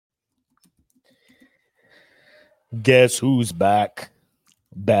Guess who's back?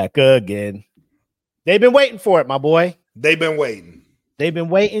 Back again. They've been waiting for it, my boy. They've been waiting.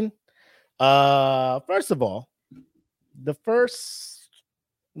 First of all, this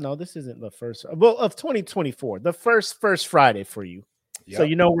isn't the first. Well, of 2024, the first Friday for you. Yep. So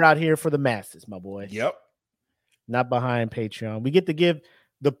you know we're out here for the masses, my boy. Yep. Not behind Patreon. We get to give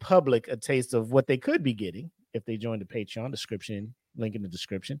the public a taste of what they could be getting if they join the Patreon. Description, link in the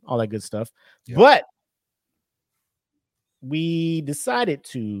description, all that good stuff. Yep. But we decided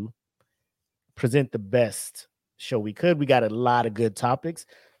to present the best show we could. We got a lot of good topics.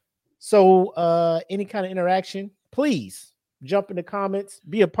 So any kind of interaction, please jump in the comments,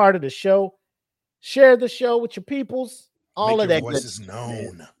 be a part of the show, share the show with your peoples. All of that voices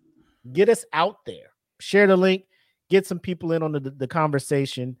known. Man. Get us out there. Share the link. Get some people in on the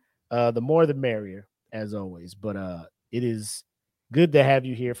conversation. The more the merrier, as always. But it is good to have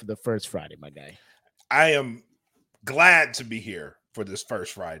you here for the first Friday, my guy. I am glad to be here for this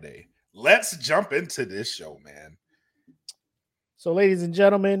first Friday. Let's jump into this show, man. So, ladies and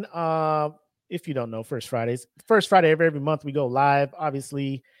gentlemen, if you don't know, first Friday of every month we go live.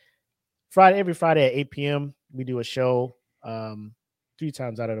 Obviously, every Friday at 8 p.m. we do a show 3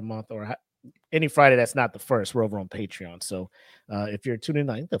 times out of the month, or any Friday that's not the first. We're over on Patreon. So, if you're tuning in,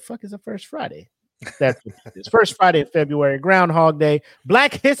 like, the fuck is the first Friday? That's what it is. First Friday in February, Groundhog Day,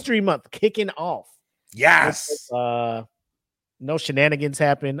 Black History Month kicking off. Yes. No shenanigans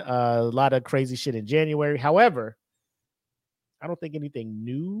happen. A lot of crazy shit in January. However, I don't think anything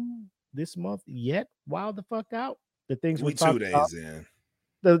new this month yet. Wild the fuck out. The things we 2 days in.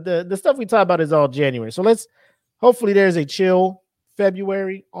 The stuff we talk about is all January. So hopefully there's a chill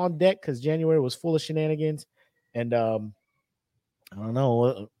February on deck, because January was full of shenanigans. And I don't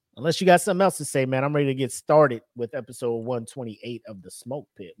know. Unless you got something else to say, man, I'm ready to get started with episode 128 of The Smoke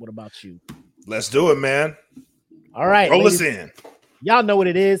Pit. What about you? Let's do it, man. All right. Roll us in. Y'all know what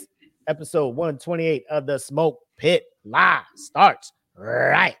it is. Episode 128 of The Smoke Pit live starts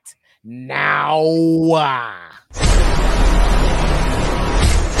right now.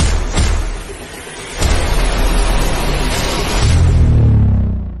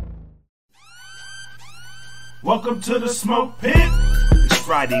 Welcome to The Smoke Pit. It's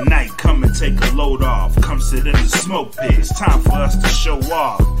Friday night. Come and take a load off. Come sit in the smoke pit. It's time for us to show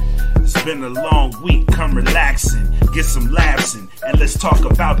off. It's been a long week, come relaxing, get some laughs in, and let's talk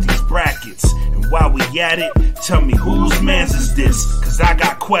about these brackets. And while we at it, tell me whose man's is this? Cause I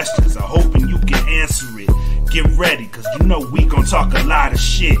got questions, I'm hoping you can answer it. Get ready, cause you know we gon' talk a lot of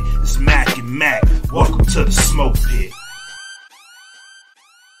shit. It's Mac and Mac, welcome to the Smoke Pit.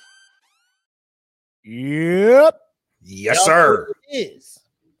 Yep. Yes, sir. It is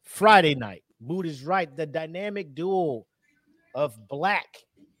Friday night. Mood is right. The dynamic duo of Black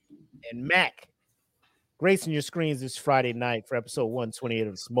and Mac gracing your screens this Friday night for episode 128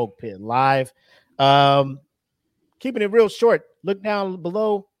 of Smoke Pit Live. Keeping it real short, look down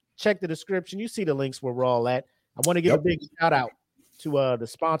below, check the description. You see the links where we're all at. I want to give a big shout out to the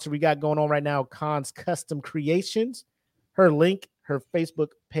sponsor we got going on right now, Khan's Custom Creations. Her link, her Facebook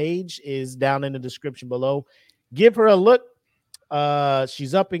page is down in the description below. Give her a look.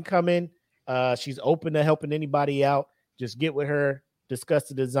 She's up and coming. She's open to helping anybody out. Just get with her. Discuss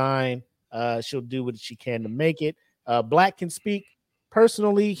the design. She'll do what she can to make it. Black can speak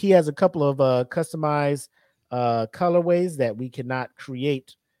personally. He has a couple of customized colorways that we cannot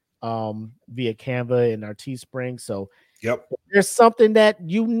create via Canva and our Teespring. So if there's something that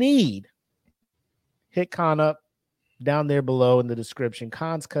you need, hit Khan up down there below in the description.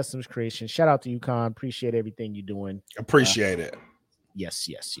 Khan's Customs Creation. Shout out to you, Khan. Appreciate everything you're doing. Appreciate it. Yes.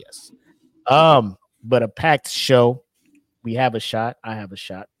 But a packed show. We have a shot. I have a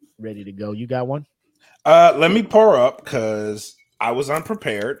shot ready to go. You got one? Let me pour up because I was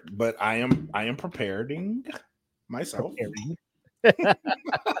unprepared, but I am preparing myself.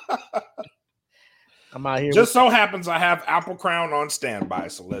 I'm out here. Just so happens I have Apple Crown on standby,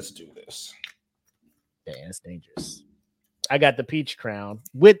 so let's do this. Damn, it's dangerous. I got the peach crown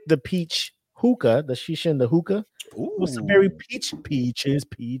with the peach hookah, the shisha and the hookah. Ooh. With some very peaches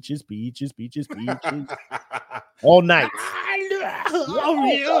all night.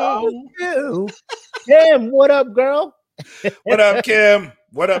 Kim, what up, girl? What up, Kim?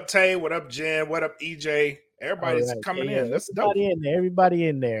 What up, Tay? What up, Jen? What up, EJ? Everybody's coming in. That's dope. Everybody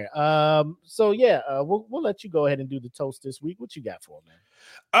in there. So yeah, we'll let you go ahead and do the toast this week. What you got for man?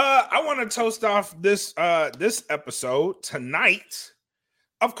 I want to toast off this episode tonight,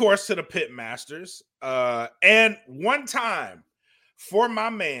 of course, to the Pit Masters. And one time for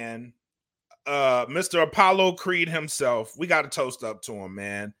my man, Mr. Apollo Creed himself. We got to toast up to him,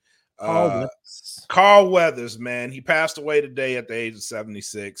 man. Carl Weathers, man. He passed away today at the age of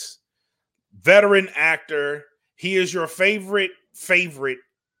 76. Veteran actor. He is your favorite,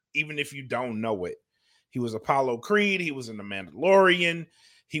 even if you don't know it. He was Apollo Creed. He was in The Mandalorian.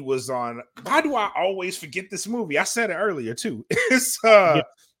 He was on. Why do I always forget this movie? I said it earlier too. It's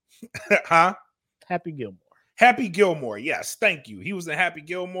Happy Gilmore. Happy Gilmore. Yes, thank you. He was in Happy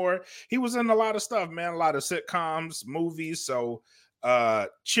Gilmore. He was in a lot of stuff, man. A lot of sitcoms, movies. So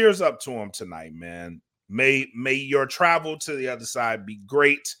cheers up to him tonight, man. May your travel to the other side be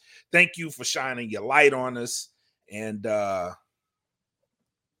great. Thank you for shining your light on us. And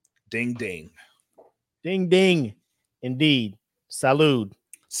ding ding. Ding ding. Indeed. Salud.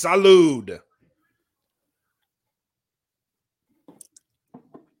 Salud.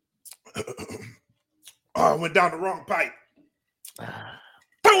 Oh, I went down the wrong pipe.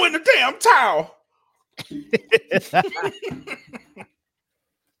 Throw in the damn towel.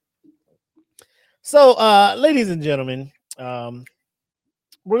 So, ladies and gentlemen,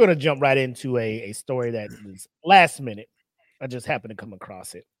 we're going to jump right into a story that is last minute. I just happened to come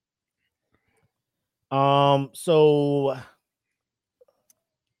across it. So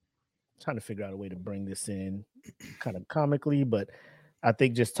trying to figure out a way to bring this in kind of comically, but I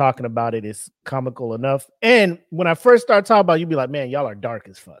think just talking about it is comical enough. And when I first start talking about it, you'd be like, man, y'all are dark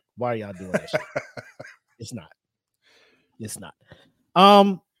as fuck. Why are y'all doing that shit? It's not.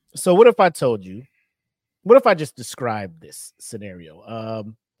 So what if I told you, what if I just described this scenario?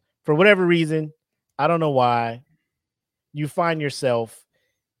 For whatever reason, I don't know why, you find yourself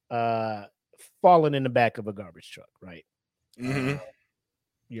falling in the back of a garbage truck, right? Mm-hmm.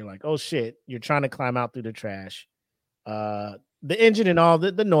 You're like, oh shit, you're trying to climb out through the trash. The engine and all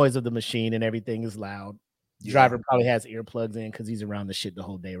the noise of the machine and everything is loud. Yeah. Driver probably has earplugs in because he's around the shit the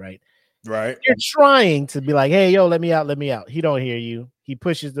whole day, right? Right. You're trying to be like, hey, yo, let me out. He don't hear you. He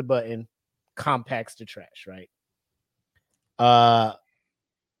pushes the button, compacts the trash, right?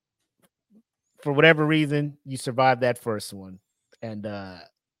 For whatever reason, you survived that first one. And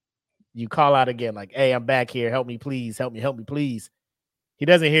you call out again, like, hey, I'm back here. Help me, please. Help me, please. He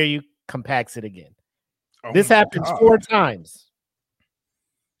doesn't hear you, compacts it again. Oh, this happens 4 times.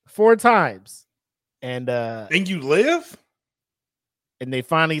 4 times. And you live? And they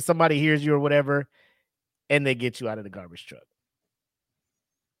finally, somebody hears you or whatever, and they get you out of the garbage truck.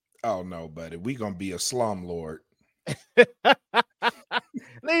 Oh no, buddy. We gonna be a slum lord.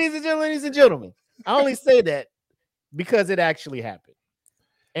 Ladies and gentlemen, I only say that because it actually happened.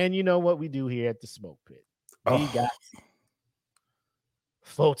 And you know what we do here at the Smoke Pit? We got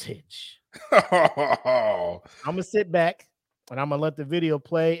footage. I'm gonna sit back and I'm gonna let the video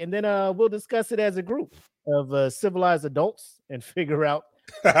play, and then we'll discuss it as a group of civilized adults and figure out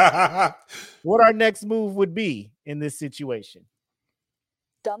what our next move would be in this situation.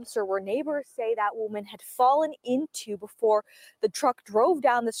 Dumpster where neighbors say that woman had fallen into before the truck drove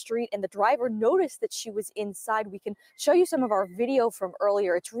down the street and the driver noticed that she was inside. We can show you some of our video from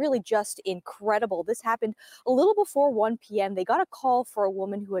earlier. It's really just incredible. This happened a little before 1 p.m. They got a call for a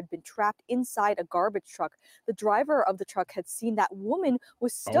woman who had been trapped inside a garbage truck. The driver of the truck had seen that woman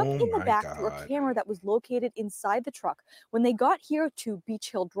was stuck in the back through a camera that was located inside the truck. When they got here to Beach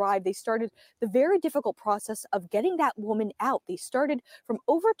Hill Drive, they started the very difficult process of getting that woman out. They started from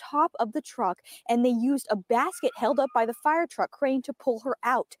over top of the truck, and they used a basket held up by the fire truck crane to pull her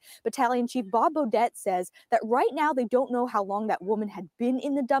out. Battalion Chief Bob Bodette says that right now they don't know how long that woman had been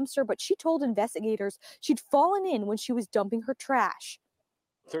in the dumpster, but she told investigators she'd fallen in when she was dumping her trash.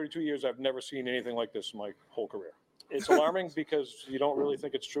 32 years, I've never seen anything like this in my whole career. It's alarming because you don't really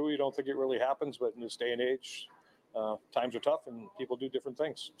think it's true. You don't think it really happens, but in this day and age, times are tough and people do different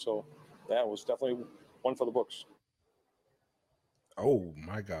things. So that was definitely one for the books. Oh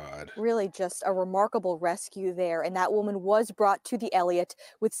my God. Really just a remarkable rescue there. And that woman was brought to the Elliott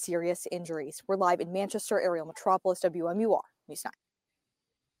with serious injuries. We're live in Manchester, Ariel Metropolis, WMUR News 9.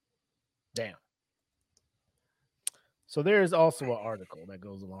 Damn. So there is also an article that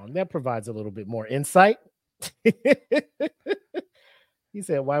goes along that provides a little bit more insight. He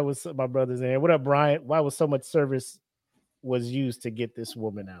said, why was my brother's in here? What up, Brian? Why was so much service was used to get this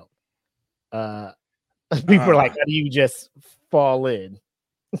woman out? People are like, how do you just fall in?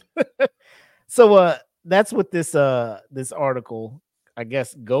 So that's what this article, I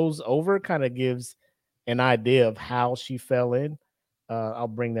guess, goes over, kind of gives an idea of how she fell in. I'll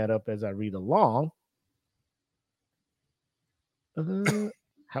bring that up as I read along.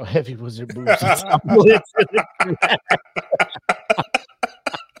 How heavy was her boobs?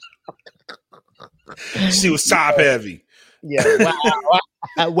 She was top heavy. Yeah.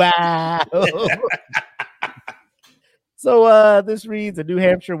 Wow. So this reads: a New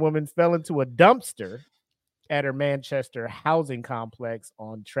Hampshire woman fell into a dumpster at her Manchester housing complex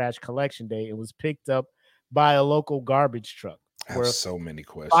on trash collection day and was picked up by a local garbage truck. I have so many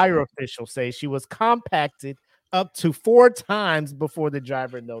questions. Fire officials say she was compacted up to 4 times before the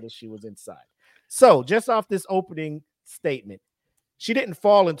driver noticed she was inside. So just off this opening statement, she didn't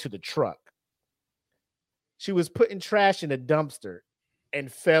fall into the truck. She was putting trash in a dumpster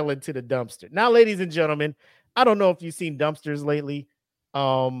and fell into the dumpster. Now, ladies and gentlemen, I don't know if you've seen dumpsters lately.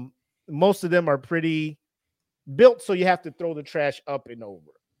 Most of them are pretty built so you have to throw the trash up and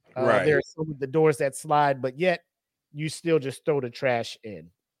over. Right. There are some of the doors that slide, but yet you still just throw the trash in.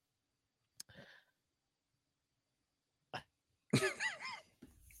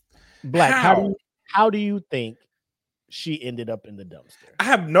 Black, how do you think she ended up in the dumpster?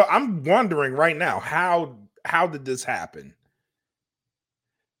 I'm wondering right now, how did this happen?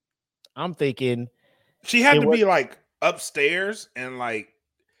 I'm thinking she had to be like upstairs and like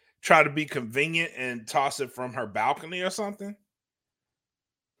try to be convenient and toss it from her balcony or something.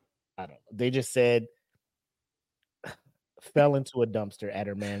 I don't know. They just said fell into a dumpster at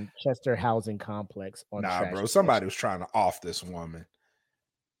her Manchester housing complex on trash. Bro, somebody was trying to off this woman.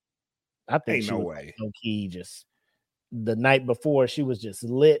 I think ain't no way. He just the night before she was just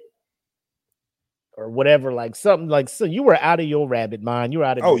lit or whatever, like something like so. You were out of your rabbit mind. You were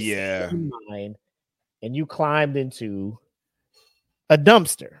out of your mind, and you climbed into a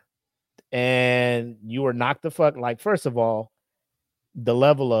dumpster, and you were knocked the fuck. Like, first of all, the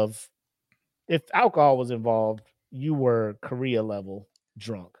level of if alcohol was involved, you were Korea level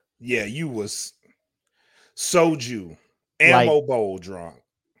drunk. Yeah, you was soju, ammo bowl drunk.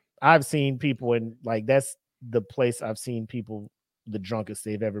 I've seen people in like that's the place I've seen people the drunkest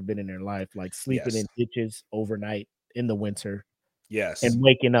they've ever been in their life, like sleeping in ditches overnight in the winter. Yes. And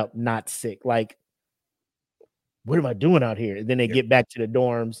waking up not sick. Like, what am I doing out here? And then they get back to the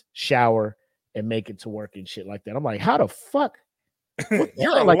dorms, shower, and make it to work and shit like that. I'm like, how the fuck?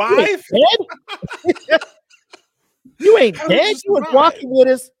 You're alive? You ain't dead. You was walking with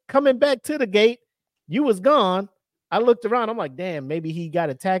us, coming back to the gate. You was gone. I looked around. I'm like, damn, maybe he got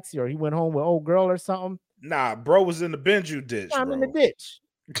a taxi or he went home with old girl or something. Nah, bro was in the Benju ditch. I'm in the ditch.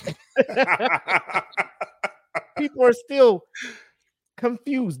 People are still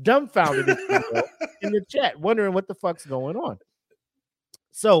confused, dumbfounded in the chat, wondering what the fuck's going on.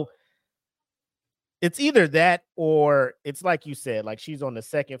 So it's either that or it's like you said, like she's on the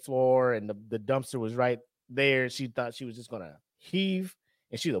second floor and the dumpster was right there. She thought she was just gonna heave.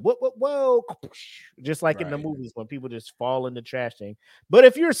 And she's like, whoa, just like in the movies when people just fall in the trash thing. But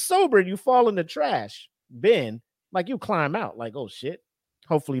if you're sober and you fall in the trash bin, like you climb out, like, oh shit.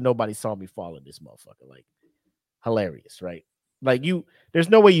 Hopefully nobody saw me fall in this motherfucker. Like, hilarious, right? Like there's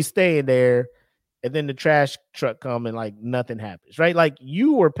no way you stay in there and then the trash truck come and like nothing happens, right? Like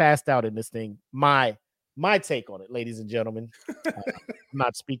you were passed out in this thing. My take on it, ladies and gentlemen. I'm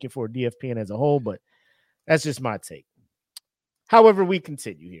not speaking for DFPN as a whole, but that's just my take. However, we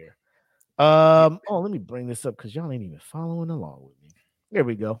continue here. Let me bring this up because y'all ain't even following along with me. There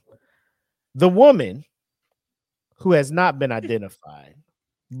we go. The woman who has not been identified,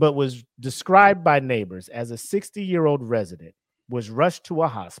 but was described by neighbors as a 60-year-old resident, was rushed to a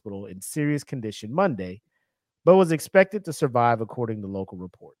hospital in serious condition Monday, but was expected to survive according to local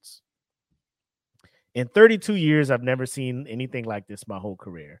reports. In 32 years, I've never seen anything like this my whole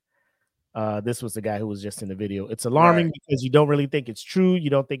career. This was the guy who was just in the video. It's alarming because you don't really think it's true. You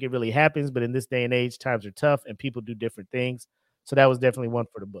don't think it really happens. But in this day and age, times are tough and people do different things. So that was definitely one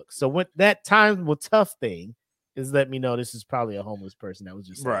for the book. So when that time was tough thing is let me know this is probably a homeless person that was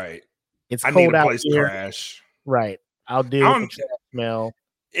just right. It's I cold need a out place here. To crash. Right. I'll deal with the trash smell.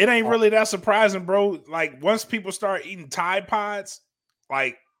 It ain't really that surprising, bro. Like once people start eating Tide Pods,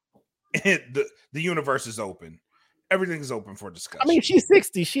 like the universe is open. Everything's open for discussion. I mean, she's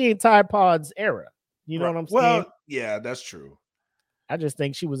 60. She ain't Tide Pods era. You know what I'm saying? Well, yeah, that's true. I just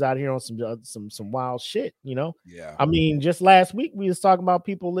think she was out here on some wild shit, you know? Yeah. I mean, just last week we was talking about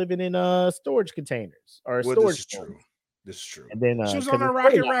people living in storage containers or storage. This is true. This is true. And then she was on that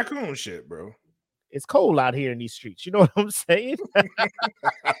Rocket Raccoon shit, bro. It's cold out here in these streets. You know what I'm saying?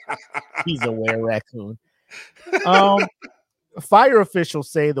 He's a were raccoon. Fire officials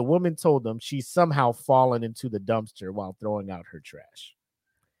say the woman told them she's somehow fallen into the dumpster while throwing out her trash.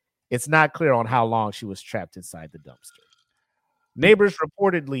 It's not clear on how long she was trapped inside the dumpster. Neighbors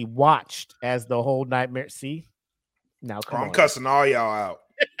reportedly watched as the whole nightmare. See? Now come on. I'm cussing all y'all out.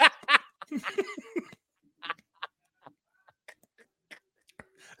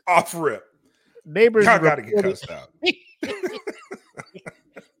 Off rip. Neighbors gotta get cussed out.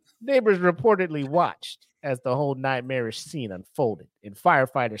 Neighbors reportedly watched as the whole nightmarish scene unfolded, and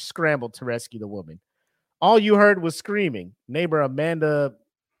firefighters scrambled to rescue the woman. All you heard was screaming. Neighbor Amanda,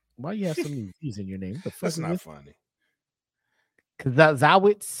 why you have so many Z's in your name? What the fuck That's is not this? funny.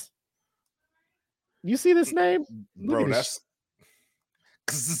 Zawitz. You see this name? Bro, Look at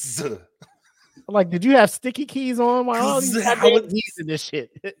that's like, did you have sticky keys on? Why all these goddamn Z's in this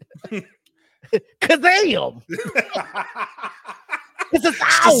shit? Kazam! It's a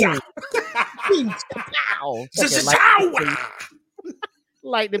sound.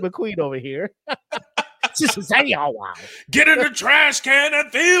 Lightning McQueen over here. Get in the trash can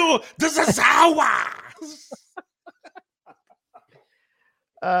and feel the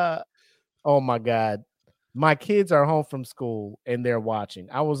zazawa. Oh my God. My kids are home from school and they're watching.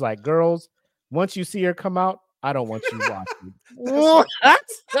 I was like, girls, once you see her come out, I don't want you watching. What?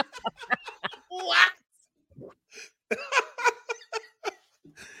 What?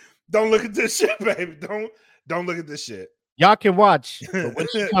 Don't look at this shit, baby. Don't look at this shit. Y'all can watch, but when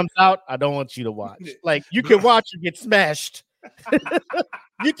she comes out, I don't want you to watch. Like, you can watch her get smashed.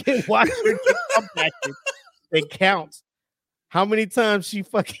 You can watch her get compacted. It counts how many times she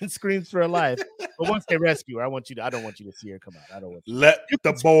fucking screams for her life. But once they rescue her, I don't want you to see her come out. I don't want you. Let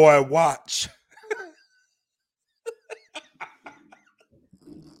the boy watch.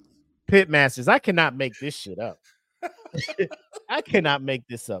 Pitmasters, I cannot make this shit up. I cannot make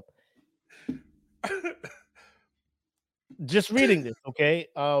this up. Just reading this, okay?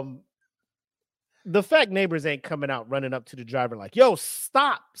 The fact neighbors ain't coming out running up to the driver like, yo,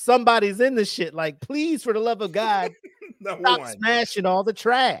 stop. Somebody's in this shit. Like, please, for the love of God, stop smashing all the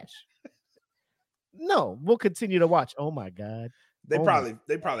trash. No, we'll continue to watch. Oh my God. They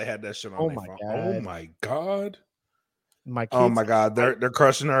probably had that shit on their phone. God. Oh my God. My kids, oh my God. They're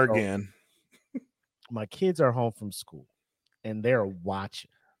crushing her again. My kids are home from school and they're watching.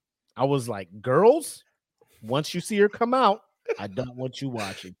 I was like, girls, once you see her come out, I don't want you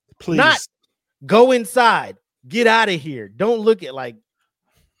watching. Please. Not go inside. Get out of here. Don't look at like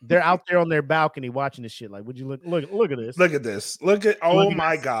they're out there on their balcony watching this shit. Like, would you look at this? Look at this. Oh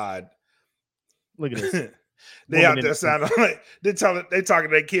my God. Look at this. They out there sounding like they talking to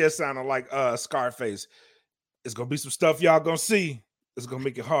their kids sounding like Scarface. It's gonna be some stuff y'all gonna see. It's gonna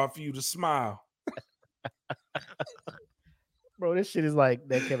make it hard for you to smile. Bro, this shit is like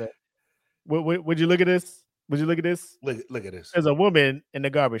that kind of. Would you look at this? Would you look at this? Look at this. There's a woman in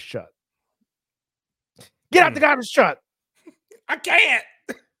the garbage truck. Get out the garbage truck. I can't.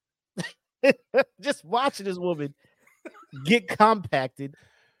 Just watching this woman get compacted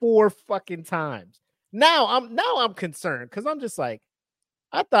 4 fucking times. Now I'm concerned because I'm just like,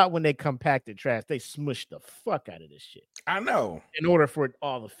 I thought when they compacted trash, they smushed the fuck out of this shit. I know. In order for it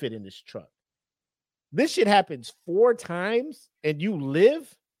all to fit in this truck. This shit happens 4 times and you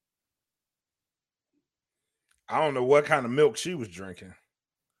live. I don't know what kind of milk she was drinking.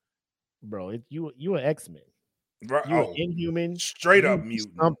 Bro, you an X-Men. Right. You an Inhuman. Straight up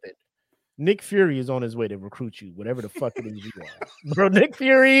mutant. Something. Nick Fury is on his way to recruit you, whatever the fuck it is you are. Bro, Nick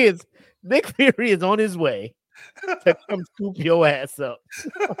Fury is on his way to come scoop your ass up.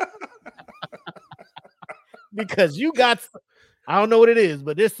 Because you got, I don't know what it is,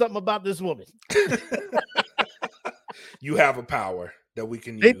 but there's something about this woman. You have a power that we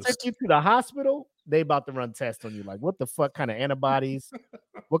can use. They took you to the hospital. They about to run tests on you. Like, what the fuck kind of antibodies?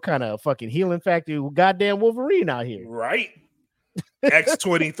 What kind of fucking healing factor? Goddamn Wolverine out here. Right.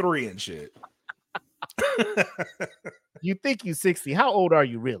 X-23 and shit. You think you 60. How old are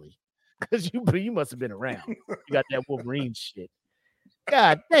you really? Because you must have been around. You got that Wolverine shit.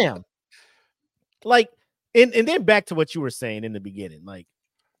 God damn. Like, and then back to what you were saying in the beginning. Like,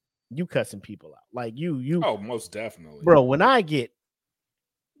 you cussing people out. Like, you. Oh, most definitely.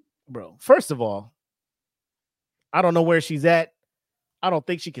 Bro, first of all, I don't know where she's at. I don't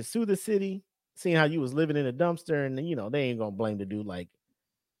think she can sue the city, seeing how you was living in a dumpster, and they ain't gonna blame the dude. Like,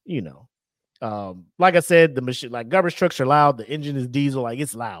 like I said, the machine, like garbage trucks are loud. The engine is diesel, like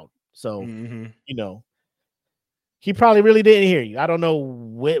it's loud. So, he probably really didn't hear you. I don't know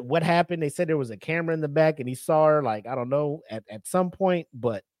what happened. They said there was a camera in the back, and he saw her. Like, I don't know at some point,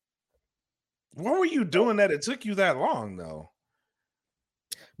 but what were you doing that it took you that long, though?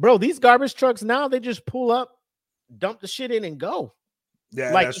 Bro, these garbage trucks now, they just pull up, dump the shit in, and go.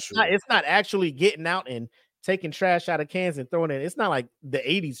 Yeah, like that's true. It's not actually getting out and taking trash out of cans and throwing it. It's not like the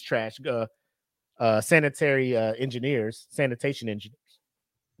 80s trash sanitation engineers.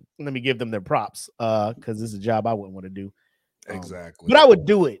 Let me give them their props because this is a job I wouldn't want to do. Exactly. But I would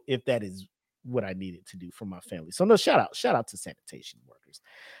do it if that is what I needed to do for my family. So no, shout out to sanitation workers.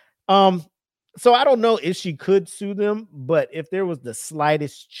 So I don't know if she could sue them, but if there was the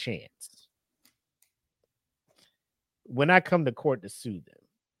slightest chance, when I come to court to sue them,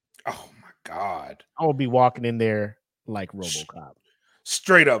 Oh my God. I will be walking in there like RoboCop.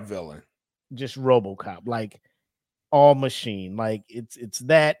 Straight up villain. Just RoboCop, like all machine. Like it's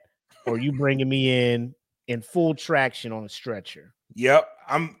that, or you bringing me in full traction on a stretcher. Yep.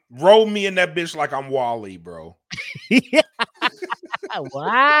 Roll me in that bitch like I'm Wally, bro.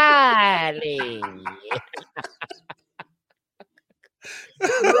 Wally.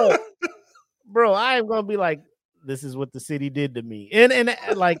 bro, I am gonna be like, this is what the city did to me. And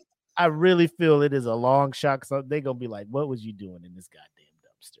like I really feel it is a long shot. So they're gonna be like, what was you doing in this goddamn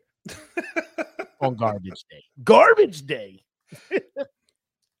dumpster on garbage day? Garbage day.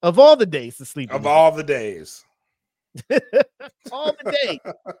 Of all the days to sleep. Of all the days. All the days.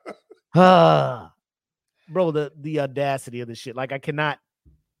 Bro, the audacity of the shit. Like I cannot.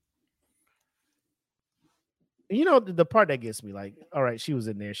 You know, the part that gets me, like, all right, she was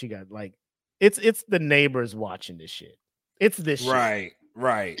in there. She got like, it's the neighbors watching this shit. It's this shit.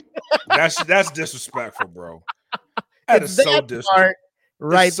 Right. That's disrespectful, bro. That is so disrespectful.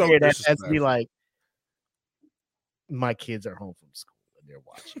 Right so there, that's me like, my kids are home from school and they're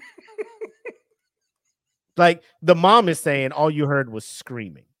watching. Like the mom is saying all you heard was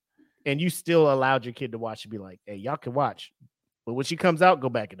screaming, and you still allowed your kid to watch and be like, hey, y'all can watch. But when she comes out, go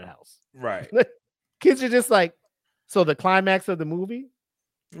back in the house. Right. Kids are just like, so the climax of the movie,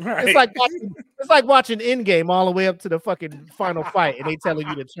 right. It's like watching Endgame all the way up to the fucking final fight, and they telling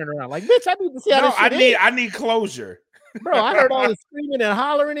you to turn around. Like, bitch, I need to see how this shit I need closure. Bro, I heard all the screaming and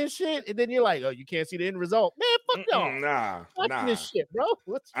hollering and shit, and then you're like, oh, you can't see the end result. Man, fuck y'all. Nah. This shit, bro.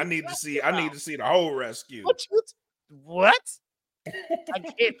 I need to see the whole rescue. What? I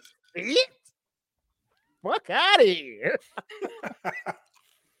can't see it? Fuck out of here.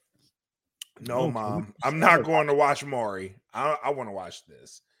 No, Mom. I'm not going to watch Maury. I want to watch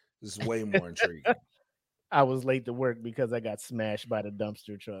this. This is way more intriguing. I was late to work because I got smashed by the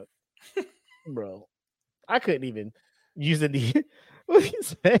dumpster truck. Bro, I couldn't even use it.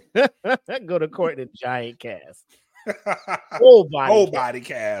 Go to court in a giant cast. Whole body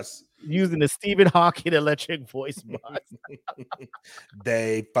cast. Using the Stephen Hawking electric voice box.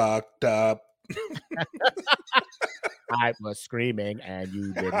 They fucked up. I was screaming and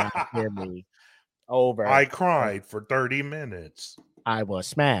you did not hear me. Over. I cried for 30 minutes. I was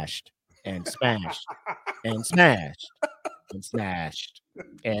smashed and smashed and smashed and smashed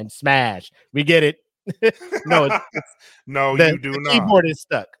and smashed. We get it. No, you do not. The keyboard is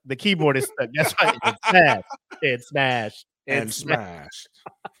stuck. The keyboard is stuck. That's right. It's smashed. It's smashed. And smashed.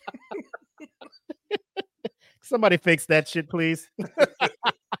 Somebody fix that shit, please.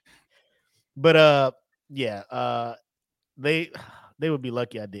 But they would be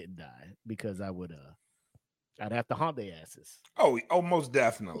lucky I didn't die because I'd have to haunt their asses. Oh, most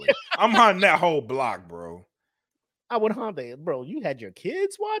definitely. I'm haunting that whole block, bro. I would haunt them, bro. You had your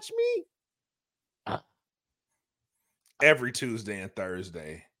kids watch me every Tuesday and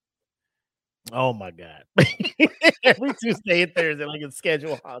Thursday. Oh my God. Every Tuesday and Thursday, like a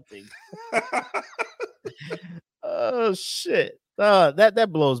schedule haunting. Oh shit. That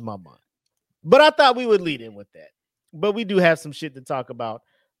blows my mind. But I thought we would lead in with that. But we do have some shit to talk about.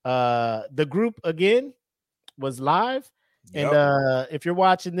 The group again was live. Yep. And if you're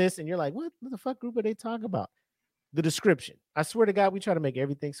watching this and you're like, what the fuck group are they talking about? The description. I swear to God, we try to make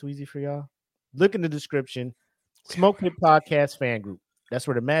everything so easy for y'all. Look in the description. Smoke Pit Podcast fan group. That's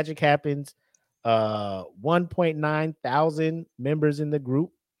where the magic happens. 1.9 thousand members in the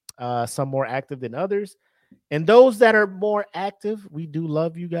group. Some more active than others. And those that are more active, we do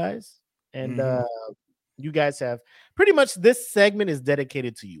love you guys. And you guys have pretty much this segment is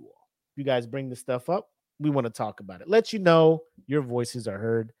dedicated to you all. You guys bring the stuff up. We want to talk about it. Let you know your voices are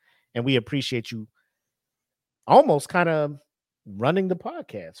heard. And we appreciate you almost kind of running the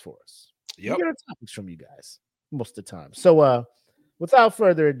podcast for us. Yep. We get our topics from you guys most of the time. So without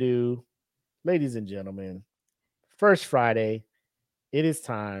further ado, ladies and gentlemen, first Friday, it is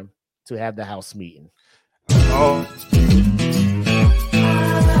time to have the house meeting. Oh.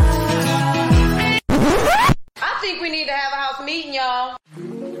 I think we need to have a house meeting, y'all.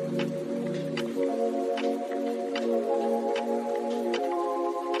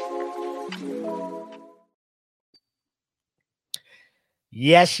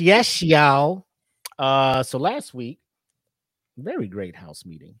 Yes, y'all. So last week, very great house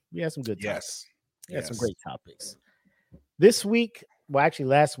meeting. We had some good topics. We had some great topics. This week, well, actually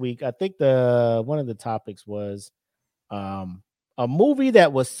last week, I think one of the topics was a movie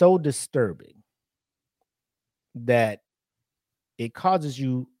that was so disturbing that it causes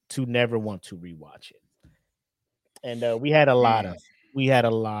you to never want to rewatch it. And we had a lot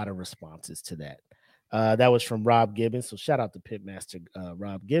of responses to that. That was from Rob Gibbons. So shout out to Pitmaster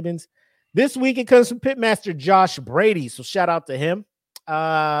Rob Gibbons. This week it comes from Pitmaster Josh Brady. So shout out to him.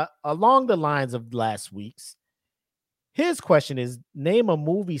 Along the lines of last week's, his question is: name a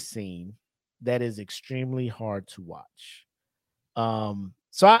movie scene that is extremely hard to watch.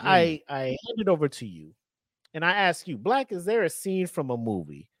 So I hand it over to you, and I ask you, Black, is there a scene from a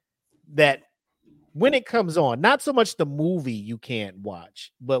movie that when it comes on, not so much the movie you can't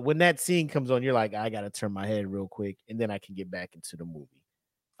watch, but when that scene comes on, you're like, I gotta turn my head real quick, and then I can get back into the movie.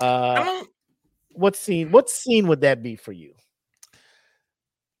 What scene would that be for you?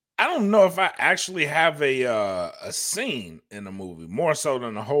 I don't know if I actually have a scene in a movie, more so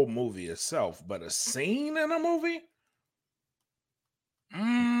than the whole movie itself, but a scene in a movie?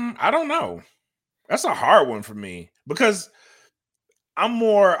 I don't know. That's a hard one for me because I'm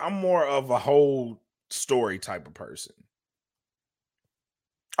more of a whole story type of person.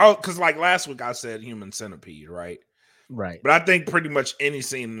 Oh, because like last week I said Human Centipede, right? Right. But I think pretty much any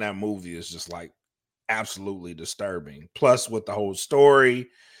scene in that movie is just like absolutely disturbing. Plus, with the whole story,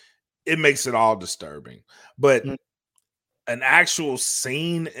 it makes it all disturbing. But an actual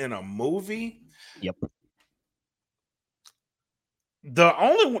scene in a movie, yep.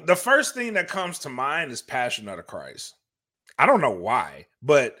 The first thing that comes to mind is Passion of the Christ. I don't know why,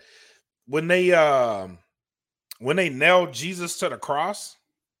 but when they nailed Jesus to the cross,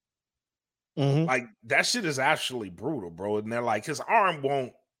 like that shit is actually brutal, bro. And they're like, his arm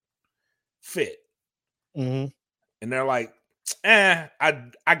won't fit, and they're like, I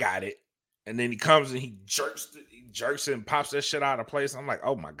got it. And then he comes and he jerks it and pops that shit out of place. I'm like,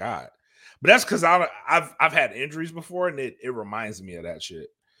 oh my God. But that's because I've had injuries before, and it reminds me of that shit.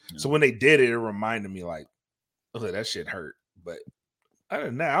 Yeah. So when they did it, it reminded me like, oh, that shit hurt. But other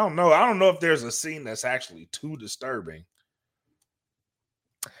than that, I don't know. I don't know if there's a scene that's actually too disturbing.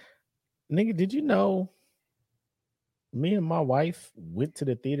 Nigga, did you know me and my wife went to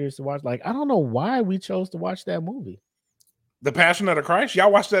the theaters to watch? Like, I don't know why we chose to watch that movie. The Passion of the Christ?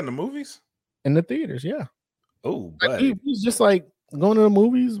 Y'all watched that in the movies? In the theaters, yeah. Oh, but he was just like going to the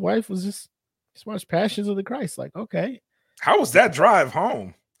movies. Wife was just watch Passions of the Christ. Like, okay. How was that drive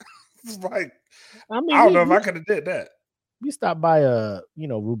home? It's like, I don't know if I could have did that. We stopped by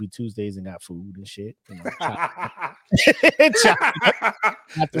Ruby Tuesdays and got food and shit. You know,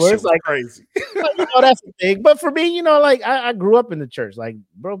 afterwards, like crazy. That's the thing. But for me, like I grew up in the church. Like,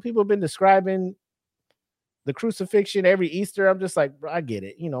 bro, people have been describing the crucifixion every Easter. I'm just like, bro, I get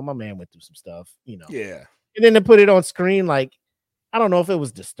it. My man went through some stuff. Yeah. And then to put it on screen, like, I don't know if it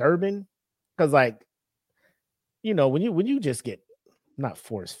was disturbing, because like, when you just get not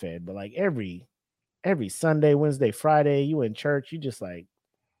force fed, but like every Sunday, Wednesday, Friday, you in church, you just like,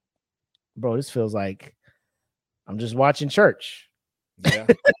 bro, this feels like I'm just watching church. Yeah.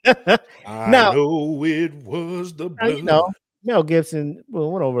 I know it was the blood. Mel Gibson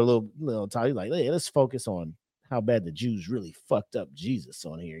went over a little time. He's like, hey, let's focus on how bad the Jews really fucked up Jesus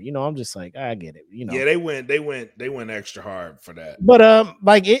on here. I'm just like, I get it. Yeah, they went extra hard for that. But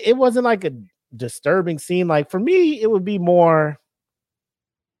like it wasn't like a disturbing scene. Like for me, it would be more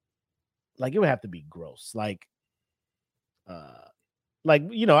like it would have to be gross. Like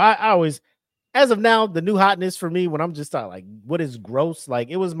I always, as of now, the new hotness for me when I'm just like, what is gross? Like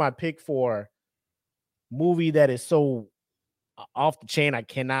it was my pick for movie that is so off the chain I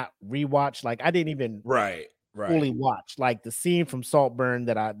cannot rewatch. Like I didn't even fully watch like the scene from Saltburn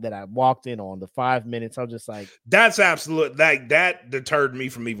that I walked in on the 5 minutes. I was just like, that's absolute, like that deterred me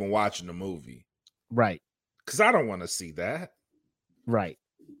from even watching the movie. Right. Because I don't want to see that. Right.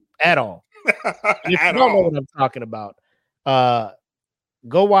 At all. If you don't know what I'm talking about,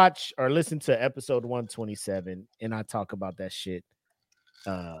 go watch or listen to episode 127 and I talk about that shit.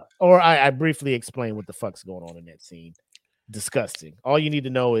 Or I briefly explain what the fuck's going on in that scene. Disgusting. All you need to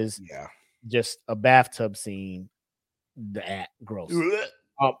know is just a bathtub scene. That gross.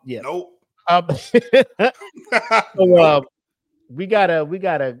 Yeah. Nope. So, we got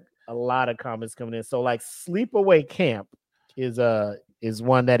a lot of comments coming in. So like Sleepaway Camp is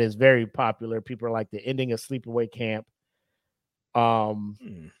one that is very popular. People are like the ending of Sleepaway Camp.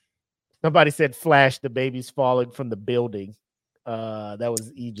 Somebody said Flash, the baby's falling from the building. That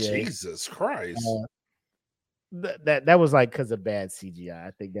was EJ. Jesus Christ. That was like because of bad CGI.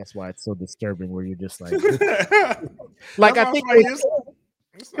 I think that's why it's so disturbing. Where you're just like, like I think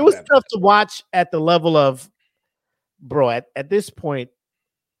it was tough to watch at the level of, bro. At this point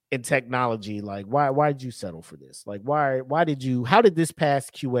in technology, like why did you settle for this? Like why did you? How did this pass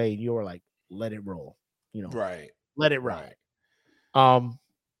QA? And you were like, let it roll. Let it ride.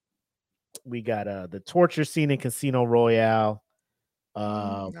 We got the torture scene in Casino Royale.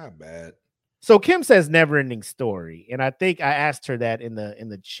 Not bad. So Kim says never ending story. And I think I asked her that in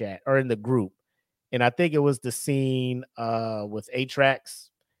the chat or in the group. And I think it was the scene with Atrax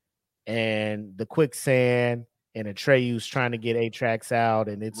and the quicksand and Atreyu's trying to get Atrax out.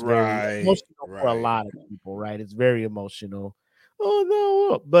 And it's very emotional for a lot of people, right? It's very emotional. Oh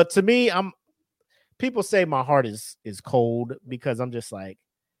no. But to me, people say my heart is cold because I'm just like,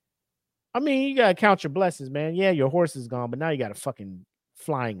 I mean, you gotta count your blessings, man. Yeah, your horse is gone, but now you got a fucking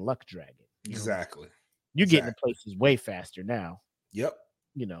flying luck dragon. Exactly. You're getting to places way faster now. Yep.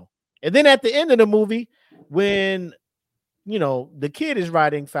 You know. And then at the end of the movie, when the kid is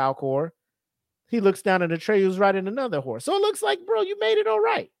riding Falcor, he looks down at Atreyu's riding another horse. So it looks like, bro, you made it all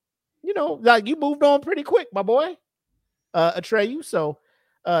right. Like you moved on pretty quick, my boy. Atreyu. So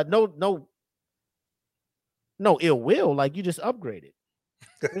no ill will. Like you just upgraded.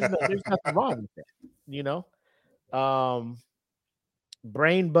 There's nothing wrong with that.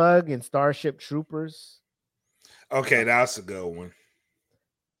 Brain Bug and Starship Troopers. Okay, that's a good one.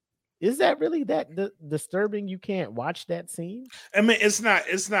 Is that really that disturbing? You can't watch that scene? I mean, it's not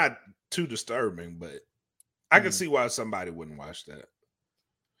too disturbing, but I can see why somebody wouldn't watch that.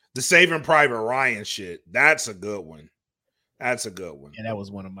 The Saving Private Ryan shit. That's a good one. That's a good one. Yeah, that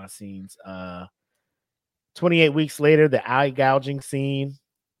was one of my scenes. 28 weeks later, the eye gouging scene.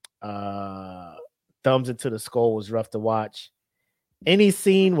 Thumbs into the skull was rough to watch. Any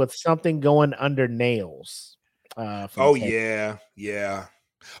scene with something going under nails. Oh yeah.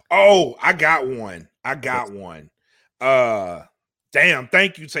 Oh, I got one. Damn,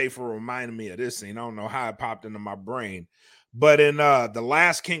 thank you, Tay, for reminding me of this scene. I don't know how it popped into my brain. But in The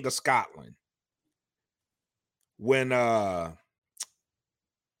Last King of Scotland, when it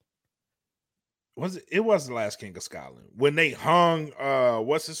was The Last King of Scotland, when they hung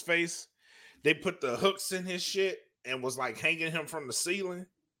what's his face? They put the hooks in his shit and was like hanging him from the ceiling.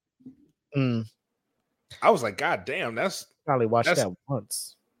 I was like, God damn, that's probably watched that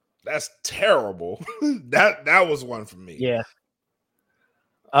once. That's terrible. that was one for me. Yeah.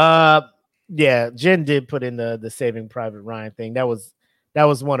 Yeah, Jen did put in the Saving Private Ryan thing. That was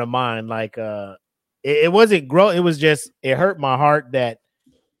one of mine. Like it wasn't gross, it was just it hurt my heart that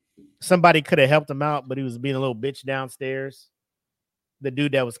somebody could have helped him out, but he was being a little bitch downstairs. The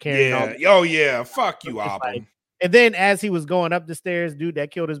dude that was carrying oh yeah, fuck you, Album. And then as he was going up the stairs, dude that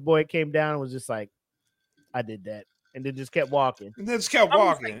killed his boy came down and was just like, I did that. And then just kept walking. And then just kept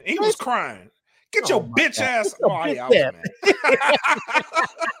walking. He was crying. Get your bitch ass. I was mad.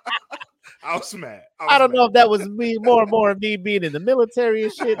 I was mad. I don't know if that was me more of me being in the military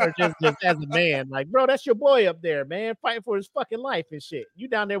and shit, or just as a man. Like, bro, that's your boy up there, man, fighting for his fucking life and shit. You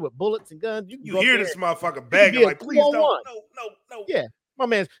down there with bullets and guns. You hear this motherfucker begging, like, please don't. No. Yeah, my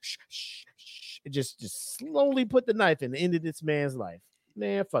man, shh. It just slowly put the knife in and ended this man's life.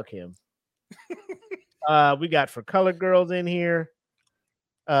 Man, fuck him. We got For Color Girls in here.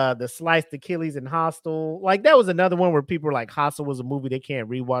 The Sliced Achilles and Hostel. Like that was another one where people were like, Hostel was a movie they can't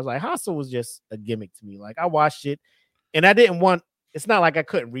rewatch. Like Hostel was just a gimmick to me. Like I watched it and I didn't want, it's not like I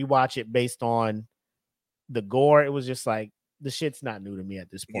couldn't rewatch it based on the gore. It was just like the shit's not new to me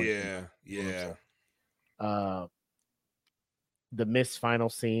at this point. Yeah. The Mist final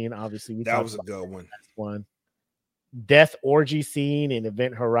scene, obviously that was a good one. Death orgy scene in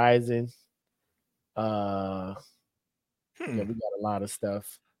Event Horizon. Yeah, we got a lot of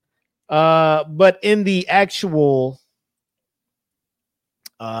stuff. But in the actual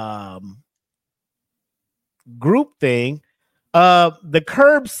group thing, the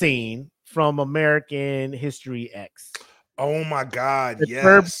curb scene from American History X. Oh my God, the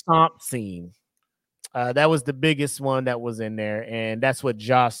curb stomp scene. That was the biggest one that was in there, and that's what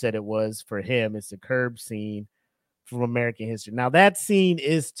Josh said it was for him. It's the curb scene from American History. Now that scene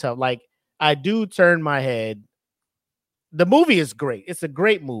is tough. Like I do turn my head. The movie is great. It's a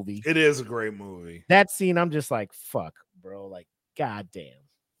great movie. It is a great movie. That scene, I'm just like, fuck, bro. Like, goddamn.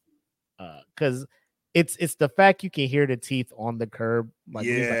 Because it's the fact you can hear the teeth on the curb. Like,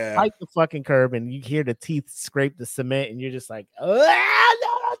 he's like, fight the fucking curb, and you hear the teeth scrape the cement, and you're just like, no,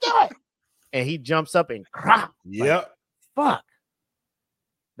 don't do it. And he jumps up and crap. Yep. Like, fuck.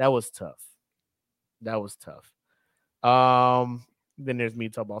 That was tough. Then there's me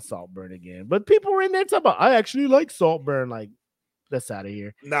talking about Saltburn again. But people were in there talking about, I actually like Saltburn. Like, that's out of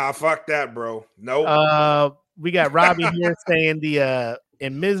here. Nah, fuck that, bro. Nope. We got Robbie here saying the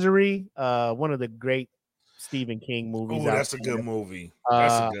In Misery, one of the great Stephen King movies. Oh, that's a good movie.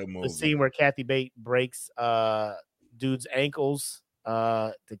 That's a good movie. The scene where Kathy Bates breaks dude's ankles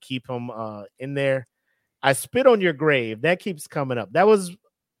to keep him in there. I Spit on Your Grave. That keeps coming up. I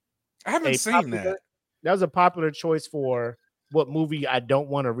haven't seen that. That was a popular choice for what movie I don't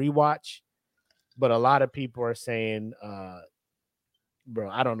want to rewatch. but a lot of people are saying, bro,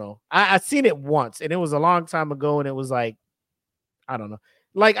 I don't know. I seen it once, and it was a long time ago, and it was like, I don't know.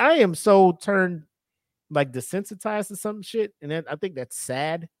 Like, I am so turned like desensitized to some shit, and I think that's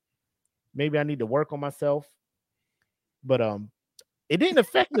sad. Maybe I need to work on myself, but it didn't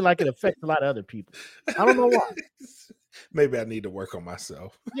affect me like it affects a lot of other people. I don't know why. Maybe I need to work on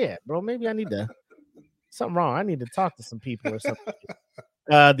myself. Yeah, bro. Maybe I need to. Something wrong. I need to talk to some people or something.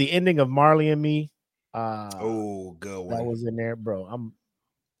 The ending of Marley and Me. Oh, good one. That was in there, bro.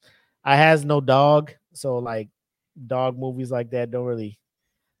 I has no dog, so like dog movies like that don't really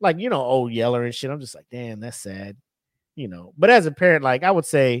like, you know, Old Yeller and shit. I'm just like, damn, that's sad, you know. But as a parent, like I would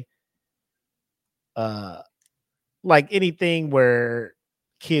say, like anything where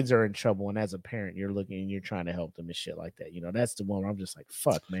kids are in trouble, and as a parent, you're looking and you're trying to help them and shit like that. You know, that's the one where I'm just like,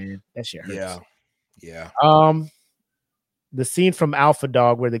 fuck, man, that shit hurts. Yeah. The scene from Alpha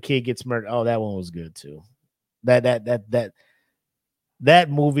Dog where the kid gets murdered. Oh, that one was good too. That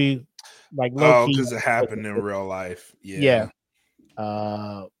movie, like low key, because it happened in real life. Yeah.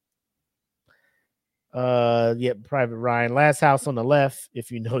 Yeah, Private Ryan. Last House on the Left. If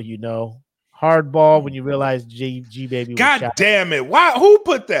you know, you know. Hardball when you realize G Baby. God damn it! Why? Who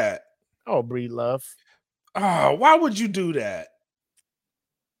put that? Oh, Breed Love. Oh, why would you do that?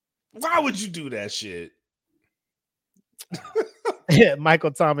 Why would you do that shit? Michael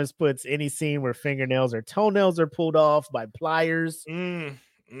Thomas puts any scene where fingernails or toenails are pulled off by pliers.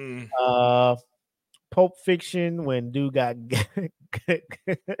 Pulp Fiction when dude got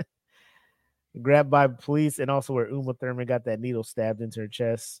grabbed by police, and also where Uma Thurman got that needle stabbed into her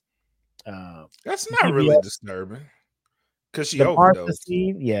chest. That's not really disturbing because she overdosed.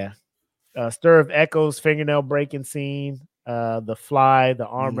 Scene, yeah. Stir of Echoes fingernail breaking scene. The Fly, the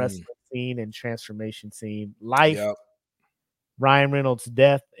arm wrestling scene, and transformation scene. Life. Yep. Ryan Reynolds'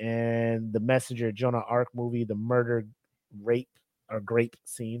 death, and the Messenger Jonah Ark movie, the murder, rape, or grape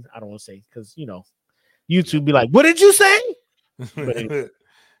scene. I don't want to say because you know YouTube be like, "What did you say?" But anyway.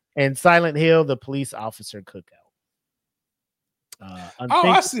 And Silent Hill, the police officer cookout.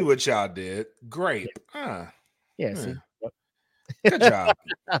 I see what y'all did. Great. Yeah. See? Good job.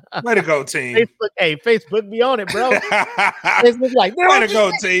 Way to go, team. Facebook be on it, bro. Facebook like, way to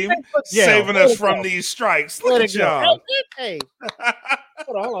go, team. Saving us from these strikes. Look at y'all. Hey.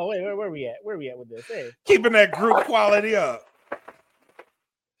 Hold on. Wait, where we at? Where we at with this? Hey. Keeping that group quality up.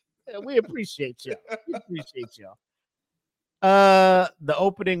 We appreciate y'all. The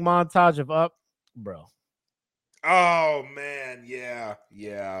opening montage of Up, bro. Oh man, yeah.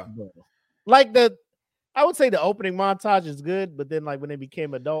 Bro. Like I would say the opening montage is good, but then like when they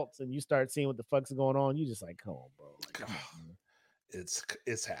became adults and you start seeing what the fuck's going on, you just like, come on, bro. Like, come on,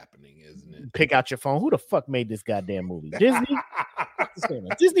 it's happening, isn't it? Pick out your phone. Who the fuck made this goddamn movie? Disney?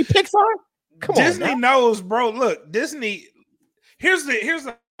 Disney Pixar? Come on. Disney knows, bro. Look, Disney. Here's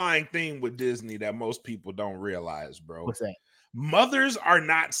the fine thing with Disney that most people don't realize, bro. What's that? Mothers are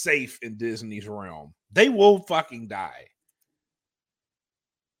not safe in Disney's realm. They will fucking die.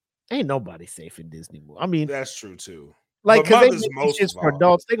 Ain't nobody safe in Disney movie. I mean, that's true too. Like, because they make shit for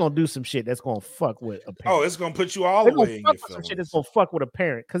adults, they're gonna do some shit that's gonna fuck with a parent. Oh, it's gonna put you all the way in your feelings. Some shit that's gonna fuck with a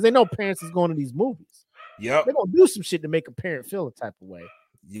parent because they know parents is going to these movies. Yep, they're gonna do some shit to make a parent feel a type of way.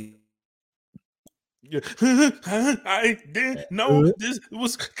 Yeah. I didn't know this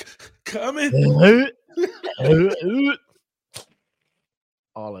was coming.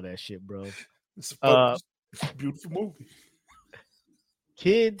 All of that shit, bro. It's a beautiful movie.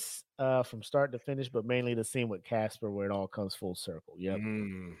 Kids from start to finish, but mainly the scene with Casper where it all comes full circle. Yep.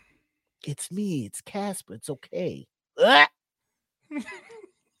 It's me. It's Casper. It's okay. Like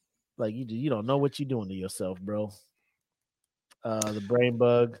you don't know what you're doing to yourself, bro. The brain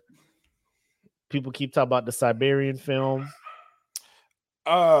bug. People keep talking about the Siberian film.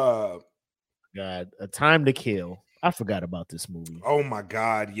 God, A Time to Kill. I forgot about this movie. Oh my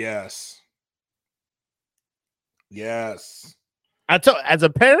God, yes. As a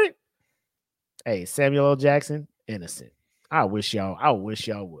parent, hey, Samuel L. Jackson, innocent. I wish y'all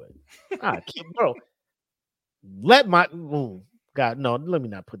would. Bro, let me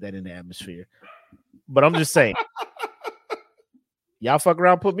not put that in the atmosphere. But I'm just saying, y'all fuck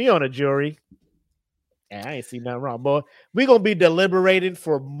around, put me on a jury. And I ain't seen nothing wrong, boy. We're gonna be deliberating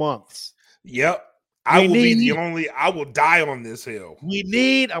for months. Yep. I will die on this hill.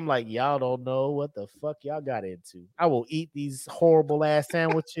 I'm like, y'all don't know what the fuck y'all got into. I will eat these horrible ass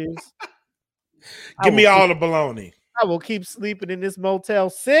sandwiches. Give me all the bologna. I will keep sleeping in this Motel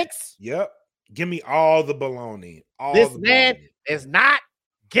 6. Yep. Give me all the bologna. This man is not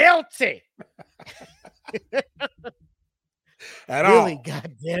guilty. At really, all.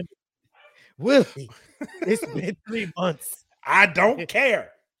 goddamn it. Willie, it's been 3 months. I don't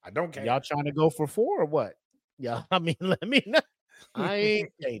care. I don't care. Y'all trying to go for 4 or what? Y'all, I mean, let me know. I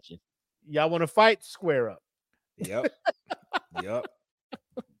ain't changing. Y'all want to fight? Square up. Yep. Yep.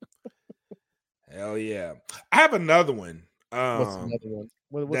 Hell yeah. I have another one. What's another one?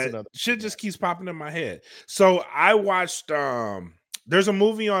 What's that another shit just keeps popping in my head. So I watched there's a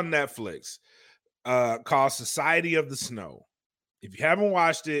movie on Netflix called Society of the Snow. If you haven't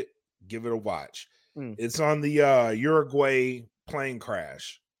watched it, give it a watch. It's on the Uruguay plane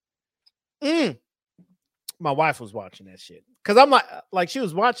crash. My wife was watching that shit. Cause I'm like she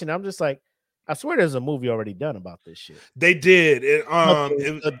was watching. I'm just like, I swear there's a movie already done about this shit. They did. They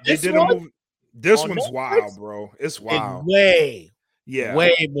did a movie. This one's Netflix? wild, bro. It's wild. It's Yeah.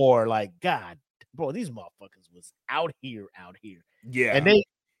 way more like, God, bro, these motherfuckers was out here. Yeah. And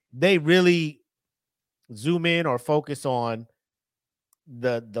they really zoom in or focus on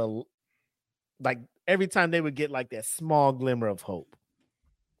the like every time they would get like that small glimmer of hope.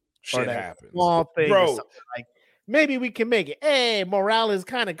 Shit or that happens. small thing, Bro. like maybe we can make it. Hey, morale is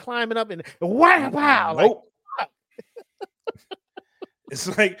kind of climbing up, and wow, Nope.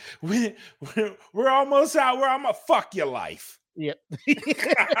 It's like we're almost out where I'm gonna fuck your life. Yep.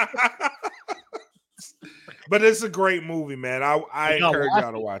 But it's a great movie, man. I encourage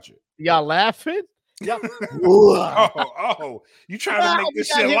y'all to watch it. Y'all laughing? Y'all... You trying to make this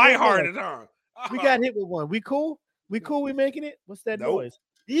shit lighthearted, huh? We got hit with one. We cool? We cool? We making it? What's that Nope. noise?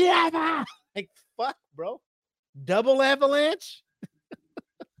 Yeah, man. Like fuck, bro. Double avalanche,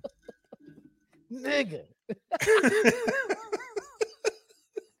 nigga.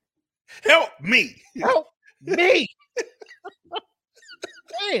 Help me. Help me.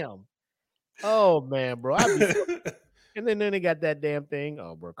 Damn. Oh man, bro. And then they got that damn thing.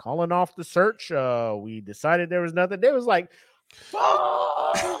 Oh, we're calling off the search. We decided there was nothing. They was like,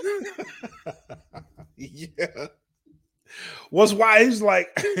 fuck. Yeah. Was why he's like,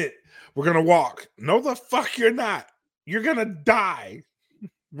 we're gonna walk. No, the fuck you're not. You're gonna die.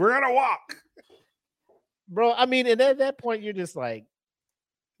 We're gonna walk. Bro, I mean, and at that point, you're just like,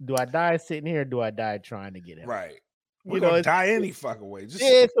 do I die sitting here or do I die trying to get out? Right. We're gonna die any fucking way. Just...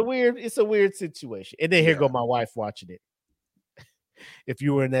 Yeah, it's a weird situation. And then here go my wife watching it. If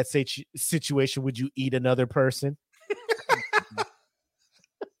you were in that situation, would you eat another person?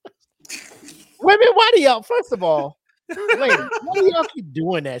 Women, why do y'all, first of all, ladies, why do y'all keep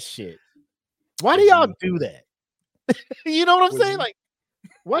doing that shit? Why do y'all do that? You know what I'm saying? Like,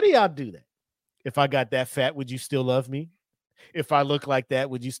 why do y'all do that? If I got that fat, would you still love me? If I look like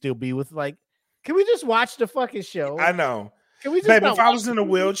that, would you still be with, like, can we just watch the fucking show? I know. Can we just Babe, if I was in a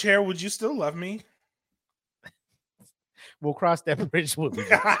wheelchair, would you still love me? We'll cross that bridge with me.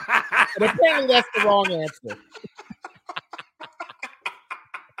 But apparently that's the wrong answer.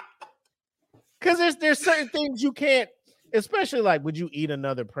 Because there's certain things you can't, especially like, would you eat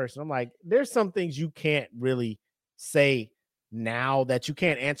another person? I'm like, there's some things you can't really say now that you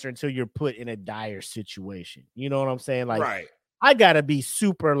can't answer until you're put in a dire situation. You know what I'm saying? Like, right. I gotta be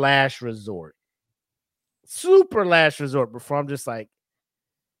super last resort before I'm just like,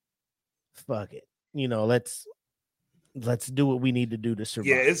 fuck it. You know, let's do what we need to do to survive.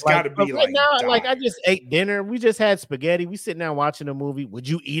 Yeah, it's got to be right now. Like, I just ate dinner. We just had spaghetti. We sitting down watching a movie. Would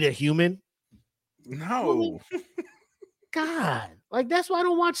you eat a human? No. God, like that's why I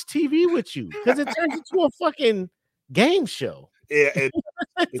don't watch TV with you, because it turns into a fucking game show. Yeah, it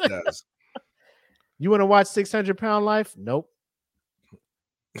does. You want to watch 600-Pound Life? Nope.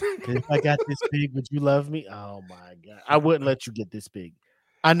 If I got this big, would you love me? Oh my God, I wouldn't let you get this big.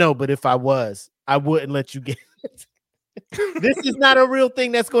 I know, but if I was, I wouldn't let you get it. This is not a real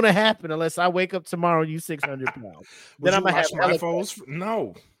thing that's going to happen unless I wake up tomorrow and you 600 pounds. Then I'm gonna have my phones.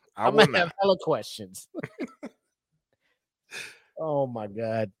 No, I'm gonna have hella questions. Oh my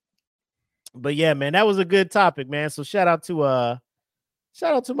God. But yeah, man, that was a good topic, man. So shout out to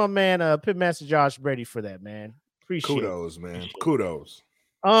my man Pitmaster Josh Brady for that, man. Appreciate kudos, man. Kudos.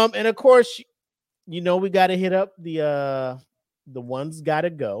 And of course, you know, we gotta hit up the ones gotta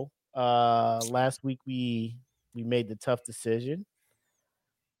go. Last week we made the tough decision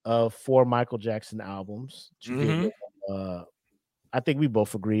of 4 Michael Jackson albums. I think we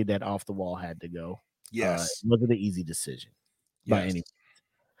both agreed that Off the Wall had to go. Yes. It wasn't an easy decision by any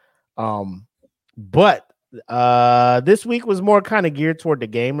means. But this week was more kind of geared toward the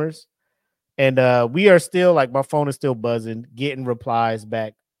gamers. And we are still, like, my phone is still buzzing, getting replies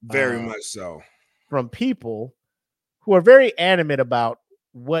back. Very much so. From people who are very animate about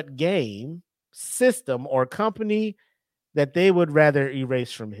what game, system, or company that they would rather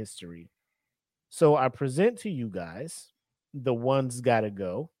erase from history. So I present to you guys the ones gotta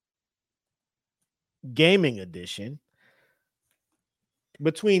go. gaming edition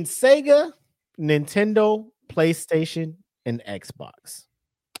between Sega, Nintendo, PlayStation, and Xbox.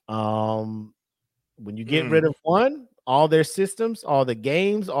 When you get rid of one, all their systems, all the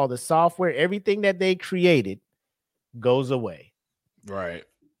games, all the software, everything that they created goes away. Right.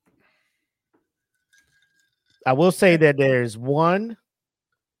 I will say that there's one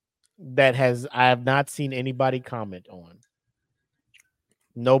that I have not seen anybody comment on.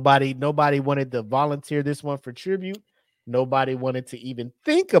 Nobody wanted to volunteer this one for tribute. Nobody wanted to even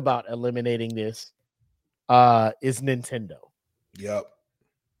think about eliminating this. Is Nintendo. Yep.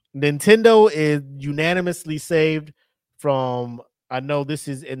 Nintendo is unanimously saved from, I know this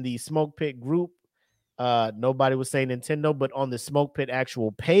is in the Smoke Pit group. Nobody was saying Nintendo, but on the Smoke Pit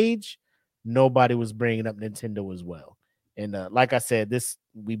actual page, nobody was bringing up Nintendo as well. And like I said,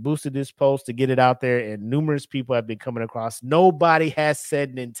 we boosted this post to get it out there, and numerous people have been coming across. Nobody has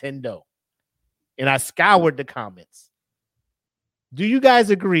said Nintendo. And I scoured the comments. Do you guys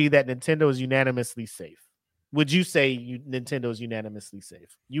agree that Nintendo is unanimously safe? Would you say Nintendo is unanimously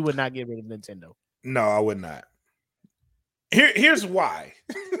safe? You would not get rid of Nintendo. No, I would not. Here's why.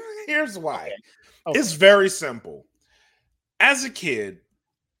 Here's why. Okay. It's very simple. As a kid,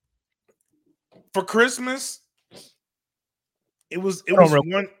 for Christmas, it was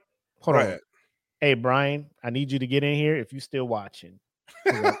one. Hold on. Hey, Brian, I need you to get in here if you're still watching.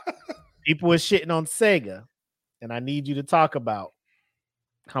 People are shitting on Sega, and I need you to talk about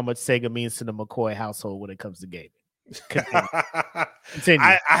how much Sega means to the McCoy household when it comes to gaming. Continue.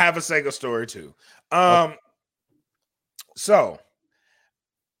 I have a Sega story too. So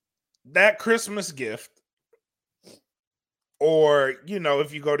that Christmas gift, or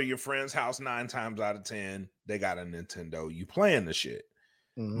if you go to your friend's house 9 times out of 10, they got a Nintendo. You playing the shit.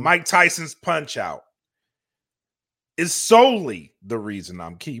 Mm-hmm. Mike Tyson's Punch Out is solely the reason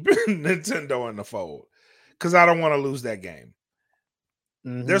I'm keeping Nintendo in the fold, because I don't want to lose that game.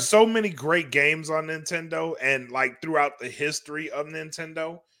 Mm-hmm. There's so many great games on Nintendo, and like throughout the history of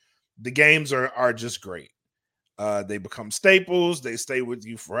Nintendo, the games are just great. They become staples. They stay with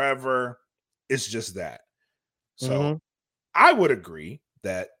you forever. It's just that. So I would agree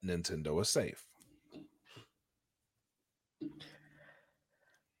that Nintendo is safe.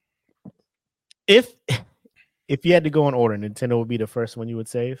 If you had to go in order, Nintendo would be the first one you would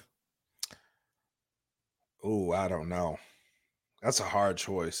save? Oh, I don't know. That's a hard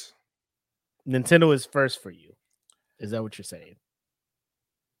choice. Nintendo is first for you. Is that what you're saying?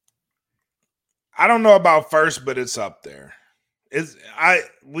 I don't know about first, but it's up there. This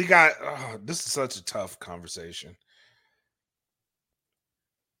is such a tough conversation.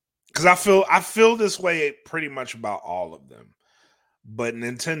 Because I feel this way pretty much about all of them. But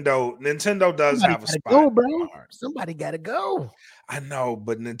Nintendo does have a spot. Go, bro. Somebody gotta go. I know,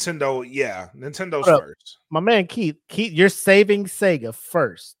 but Nintendo's first. My man Keith, you're saving Sega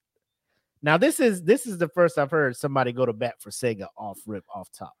first. Now this is the first I've heard somebody go to bat for Sega off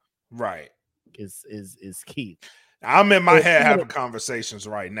top. Right. Is Keith. I'm in my head having conversations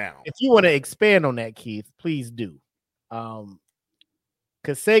right now. If you want to expand on that, Keith, please do. Because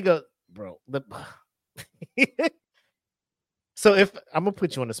Sega, bro. So if I'm gonna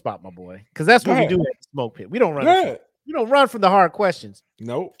put you on the spot, my boy, because that's what we do at the Smoke Pit. We don't run. We don't run from the hard questions.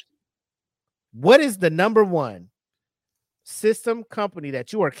 Nope. What is the number one system company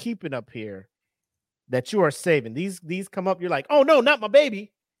that you are keeping up here that you are saving? These come up. You're like, oh no, not my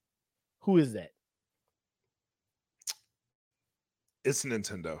baby. Who is that? It's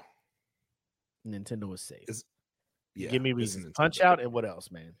Nintendo. Nintendo is safe. Give me reasons. Punch Out and what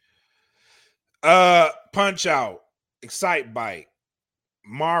else, man? Punch Out, Excite Bike,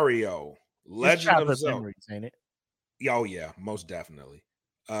 Mario, Legend of Zelda. Memories, ain't it? Oh yeah, most definitely.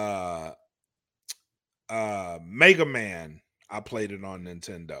 Mega Man, I played it on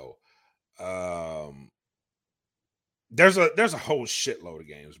Nintendo. There's a whole shitload of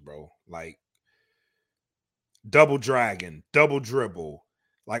games, bro. Like Double Dragon, Double Dribble,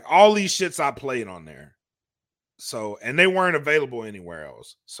 like all these shits I played on there. So, and they weren't available anywhere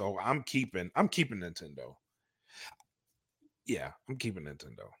else. So I'm keeping Nintendo. Yeah, I'm keeping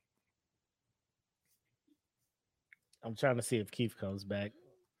Nintendo. I'm trying to see if Keith comes back.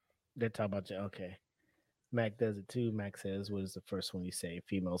 They're talking about you. Okay. Mac does it too. Mac says, what is the first one you say?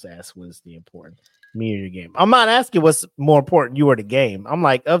 Females ask, what is the important? Me or your game? I'm not asking what's more important, you or the game. I'm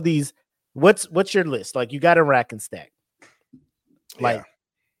like, of these, what's your list? Like, you got to rack and stack. Like,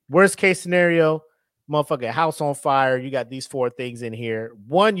 worst case scenario, motherfucker, house on fire. You got these 4 things in here.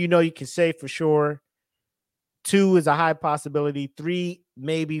 1, you can save for sure. 2 is a high possibility. 3,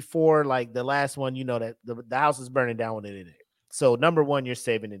 maybe 4. Like the last one, that the house is burning down with it in it. So number 1, you're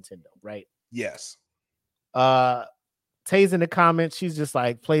saving Nintendo, right? Yes. Tay's in the comments. She's just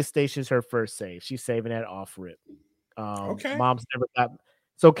like, PlayStation's her first save. She's saving that off rip. Okay. Mom's never got.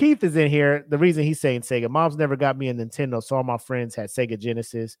 So Keith is in here. The reason he's saying Sega, mom's never got me a Nintendo, so all my friends had Sega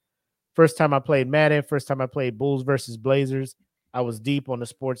Genesis. First time I played Madden, first time I played Bulls versus Blazers, I was deep on the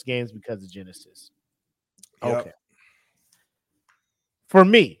sports games because of Genesis. Yep. Okay. For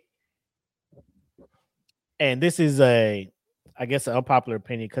me, and this is I guess an unpopular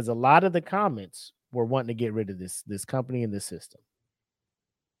opinion, because a lot of the comments were wanting to get rid of this company and this system.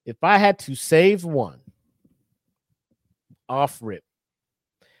 If I had to save one off rip,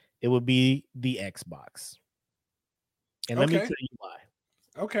 it would be the Xbox. And let me tell you why.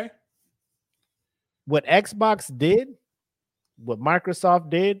 Okay. What Xbox did, what Microsoft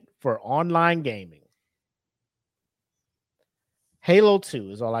did for online gaming. Halo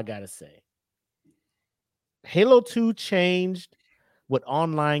 2 is all I got to say. Halo 2 changed what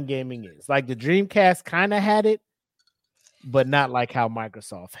online gaming is. Like the Dreamcast kind of had it, but not like how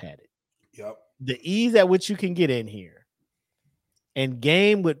Microsoft had it. Yep. The ease at which you can get in here and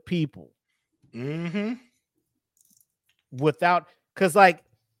game with people without, because like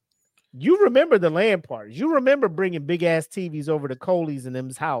you remember the LAN parties. You remember bringing big ass TVs over to Coley's and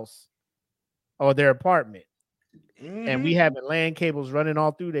them's house or their apartment. And we having LAN cables running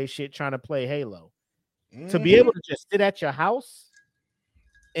all through their shit trying to play Halo. To be able to just sit at your house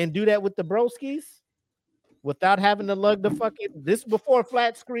and do that with the broskies without having to lug the fucking, this before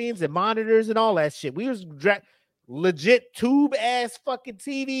flat screens and monitors and all that shit. We was legit tube ass fucking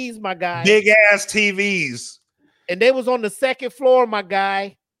TVs, my guy. Big ass TVs. And they was on the second floor, my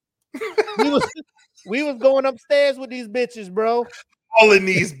guy. we was going upstairs with these bitches, bro. Hauling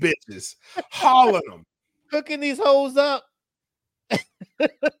these bitches. Hauling them. Cooking these hoes up.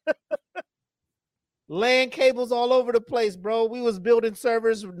 LAN cables all over the place, bro. We was building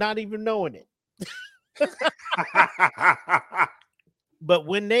servers not even knowing it. But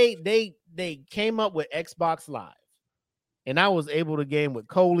when they came up with Xbox Live, and I was able to game with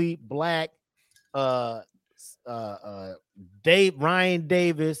Coley, Black, Ryan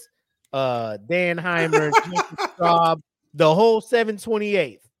Davis, Dan Heimer, Straub, the whole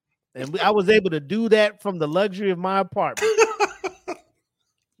 728th. And I was able to do that from the luxury of my apartment.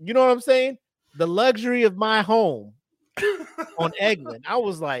 You know what I'm saying? The luxury of my home on Eglin. I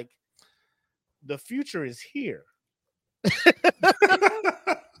was like, the future is here.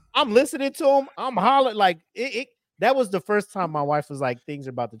 I'm listening to him. I'm hollering like it. That was the first time my wife was like, things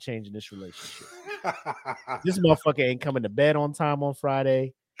are about to change in this relationship. This motherfucker ain't coming to bed on time on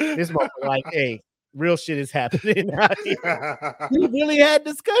Friday. This motherfucker like, hey, real shit is happening out here. We really had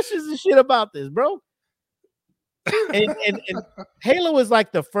discussions and shit about this, bro. And Halo is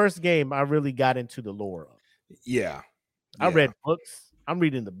like the first game I really got into the lore of. Yeah. I read books. I'm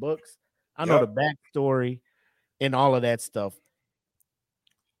reading the books. I know the backstory and all of that stuff.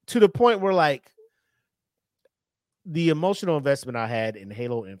 To the point where like the emotional investment I had in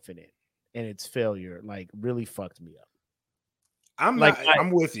Halo Infinite and its failure like really fucked me up. I'm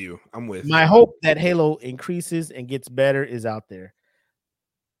with you. I'm with you. My hope that Halo increases and gets better is out there.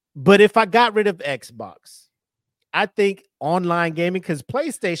 But if I got rid of Xbox, I think online gaming, because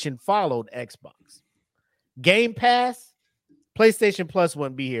PlayStation followed Xbox. Game Pass, PlayStation Plus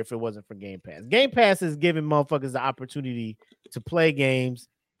wouldn't be here if it wasn't for Game Pass. Game Pass is giving motherfuckers the opportunity to play games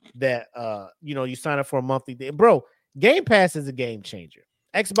that you sign up for a monthly thing. Bro, Game Pass is a game changer.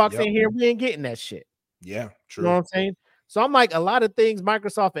 Xbox ain't here, we ain't getting that shit. Yeah, true. You know what I'm saying? So I'm like, a lot of things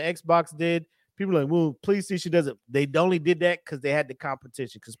Microsoft and Xbox did, people are like, well, PlayStation doesn't. They only did that because they had the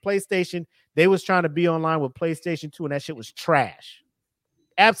competition. Because PlayStation, they was trying to be online with PlayStation 2, and that shit was trash.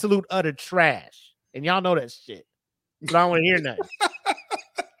 Absolute utter trash. And y'all know that shit. But I don't want to hear nothing.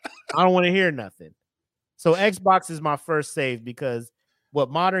 I don't want to hear nothing. So Xbox is my first save, because what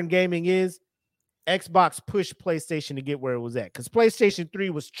modern gaming is, Xbox pushed PlayStation to get where it was at. Because PlayStation 3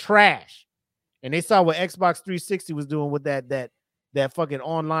 was trash. And they saw what Xbox 360 was doing with that fucking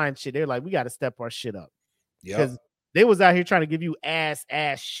online shit. They're like, we got to step our shit up. Because they was out here trying to give you ass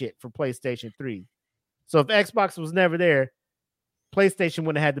shit for PlayStation 3. So if Xbox was never there, PlayStation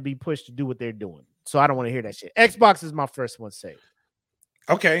wouldn't have had to be pushed to do what they're doing. So I don't want to hear that shit. Xbox is my first one saved.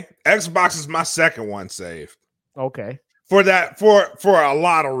 Okay. Xbox is my second one saved. Okay. For a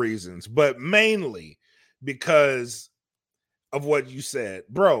lot of reasons, but mainly because of what you said.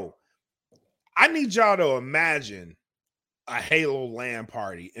 Bro, I need y'all to imagine a Halo LAN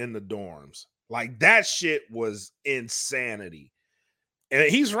party in the dorms. Like, that shit was insanity. And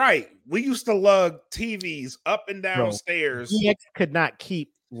he's right. We used to lug TVs up and down stairs. EX could not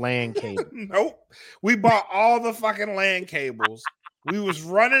keep LAN cables. Nope. We bought all the fucking LAN cables. We was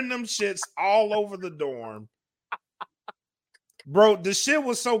running them shits all over the dorm. Bro, the shit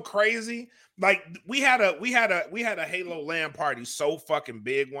was so crazy. Like we had a Halo LAN party so fucking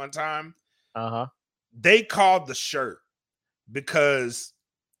big one time. Uh-huh. They called the shirt because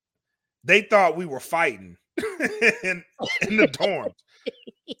they thought we were fighting in the dorms.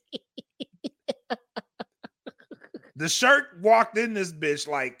 The shirt walked in this bitch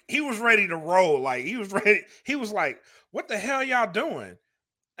like he was ready to roll. Like he was ready. He was like, "What the hell y'all doing?"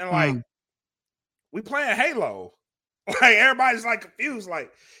 And like, we playing Halo. Like everybody's like confused.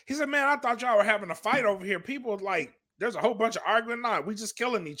 Like he said, "Man, I thought y'all were having a fight over here. People like, there's a whole bunch of arguing. Not, we just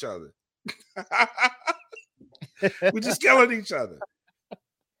killing each other. We just killing each other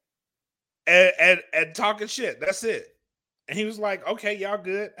and talking shit. That's it." And he was like, "Okay, y'all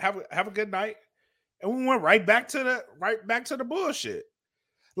good. Have a good night." And we went right back to the bullshit.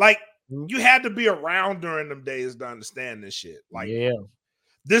 Like you had to be around during them days to understand this shit. Like,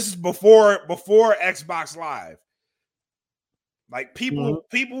 this is before Xbox Live. Like people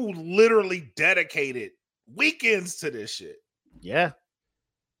literally dedicated weekends to this shit. Yeah.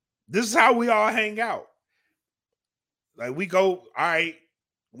 This is how we all hang out. Like we go, all right,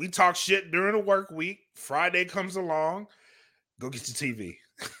 we talk shit during the work week. Friday comes along, go get your TV.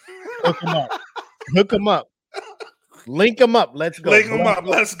 Hook them up. Hook them up. Link them up. Let's go. Link them up.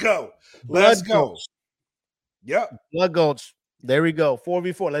 Let's go. Let's go. Gulch. Yep. Blood Gulch. There we go.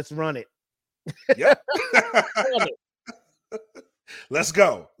 4v4. Let's run it. Yep. Let's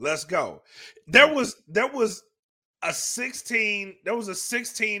go. Let's go. There was a 16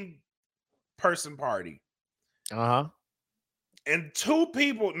 person party. Uh-huh. And 3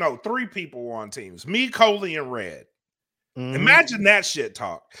 people were on teams. Me, Coley, and Red. Imagine that shit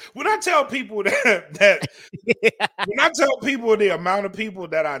talk. When I tell people that when I tell people the amount of people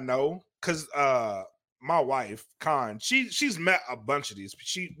that I know, because my wife, Con, she's met a bunch of these.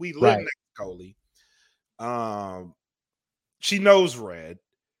 We live next to Coley. She knows Red.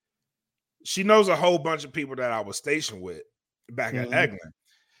 She knows a whole bunch of people that I was stationed with back at Eglin.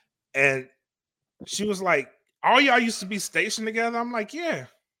 And she was like, "All y'all used to be stationed together?" I'm like, "Yeah."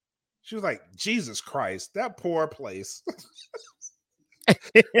 She was like, "Jesus Christ, that poor place."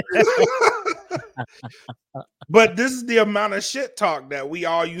 But this is the amount of shit talk that we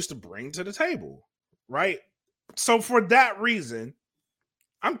all used to bring to the table, right? So for that reason,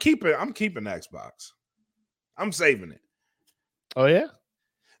 I'm keeping Xbox. I'm saving it. Oh yeah?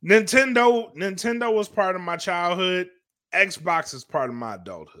 Nintendo was part of my childhood. Xbox is part of my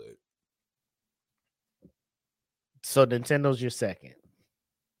adulthood. So Nintendo's your second.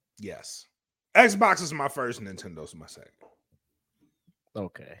 Yes. Xbox is my first, Nintendo's my second.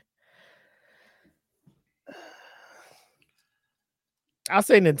 Okay. I'll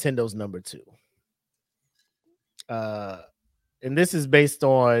say Nintendo's number 2. And this is based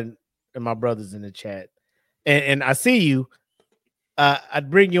on, and my brother's in the chat. And I see you.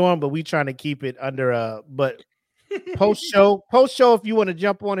 I'd bring you on, but we trying to keep it under but post show if you want to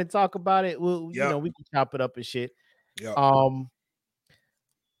jump on and talk about it, we can chop it up and shit. Yep.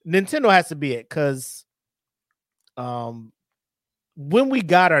 Nintendo has to be it because when we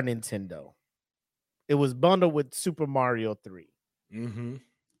got our Nintendo, it was bundled with Super Mario 3.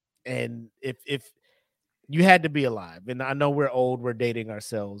 And if you had to be alive, and I know we're old, we're dating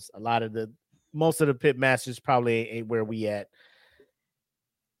ourselves. Most of the pit masters probably ain't where we at.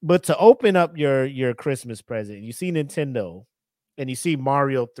 But to open up your Christmas present, you see Nintendo and you see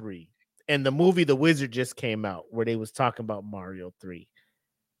Mario 3. And the movie The Wizard just came out where they was talking about Mario 3.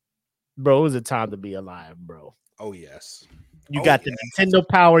 Bro, it was a time to be alive, bro. Oh, yes. You got the Nintendo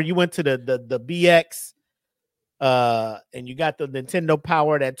Power. You went to the BX, and you got the Nintendo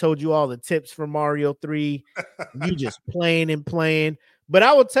Power that told you all the tips for Mario 3. You just playing and playing. But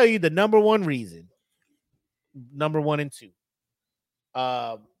I will tell you the number 1 reason, number 1 and 2.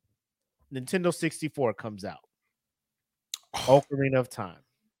 Nintendo 64 comes out. Ocarina of Time.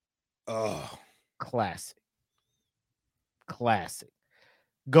 Oh, classic.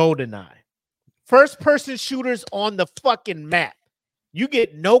 GoldenEye. First person shooters on the fucking map. You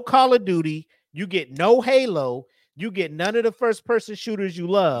get no Call of Duty, you get no Halo, you get none of the first person shooters you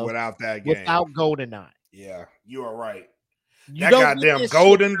love without that game. Without GoldenEye. Yeah, you are right. You that goddamn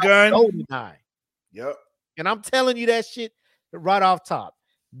golden gun. GoldenEye. Yep. And I'm telling you that shit right off top.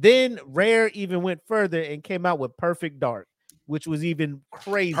 Then Rare even went further and came out with Perfect Dark, which was even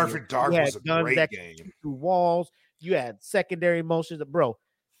crazy. Perfect Dark was a great game. Through walls, you had secondary motions. Bro,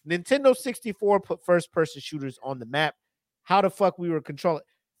 Nintendo 64 put first-person shooters on the map. How the fuck we were controlling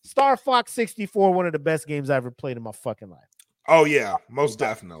Star Fox 64, one of the best games I ever played in my fucking life. Oh yeah, most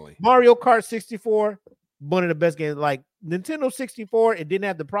definitely. Mario Kart 64, one of the best games. Like Nintendo 64, it didn't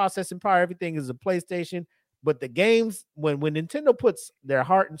have the processing power. Everything is a PlayStation. But the games, when Nintendo puts their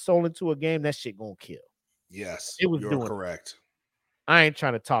heart and soul into a game, that shit gonna kill. Yes, It was you're doing correct. I ain't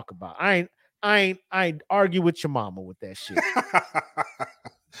trying to talk about. I ain't argue with your mama with that shit.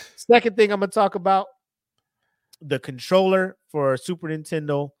 Second thing I'm gonna talk about, the controller for Super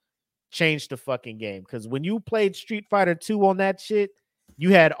Nintendo changed the fucking game. Because when you played Street Fighter 2 on that shit,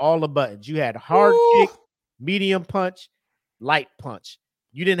 you had all the buttons. You had hard kick, medium punch, light punch.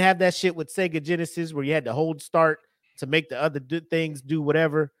 You didn't have that shit with Sega Genesis where you had to hold start to make the other things do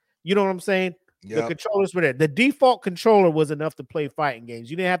whatever. You know what I'm saying? Yep. The controllers were there. The default controller was enough to play fighting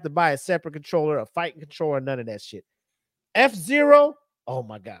games. You didn't have to buy a separate controller, a fighting controller, none of that shit. F-Zero, oh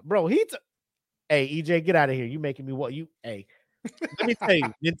my God, bro. Hey, EJ, get out of here. You making me what? Hey, let me tell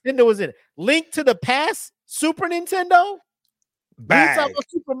you, Nintendo was in it. Link to the Past, Super Nintendo? Bag.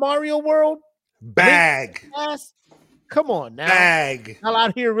 Super Mario World? Bag. Come on now. Bag. Not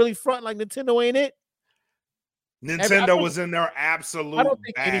out here really front like Nintendo ain't it? Nintendo was in their absolute I don't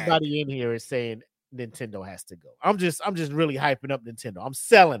think bag. anybody in here is saying Nintendo has to go. I'm just really hyping up Nintendo. I'm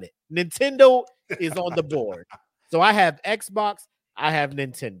selling it. Nintendo is on the board. So I have Xbox, I have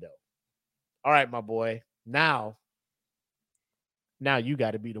Nintendo. All right, my boy. Now you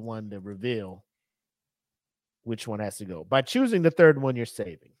got to be the one to reveal which one has to go. By choosing the third one, you're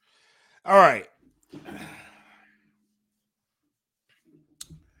saving. All right.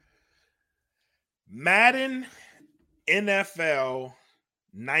 Madden NFL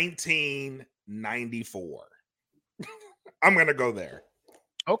 1994. I'm going to go there.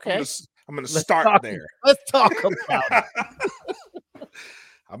 Okay. I'm going to start there. Let's talk about it.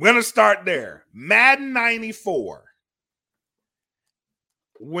 I'm going to start there. Madden 94.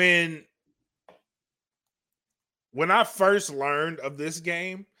 When I first learned of this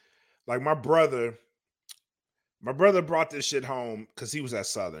game, like my brother brought this shit home because he was at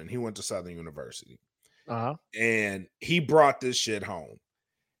Southern. He went to Southern University. Uh-huh. And he brought this shit home.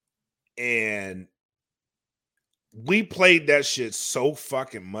 And we played that shit so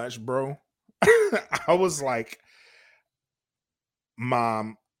fucking much, bro. I was like,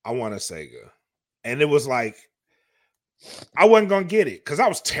 Mom, I want a Sega. And it was like, I wasn't going to get it because I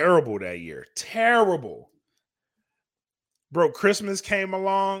was terrible that year. Terrible. Bro, Christmas came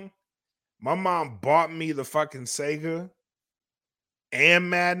along. My mom bought me the fucking Sega and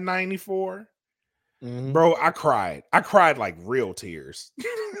Madden 94. Mm-hmm. Bro, I cried. I cried like real tears.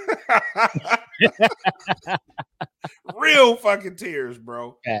 Real fucking tears,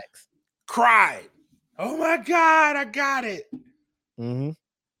 bro. Facts. Cried. Oh my God, I got it. Mm-hmm.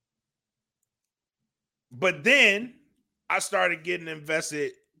 But then I started getting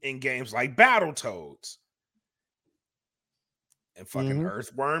invested in games like Battletoads and fucking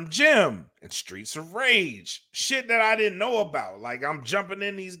Earthworm Jim and Streets of Rage. Shit that I didn't know about. Like, I'm jumping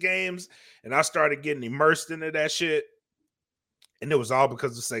in these games and I started getting immersed into that shit. And it was all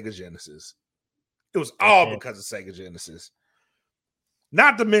because of Sega Genesis. It was all because of Sega Genesis.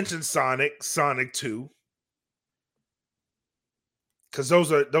 Not to mention Sonic 2. Because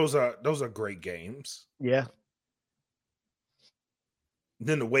those are great games. Yeah.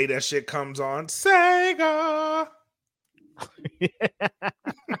 Then the way that shit comes on, Sega.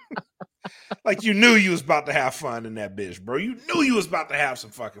 Like you knew you was about to have fun in that bitch, bro. You knew you was about to have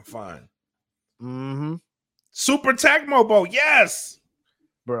some fucking fun. Mm-hmm. Super Tecmo Bowl, yes.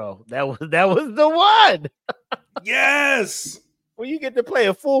 Bro, that was the one. Yes. When you get to play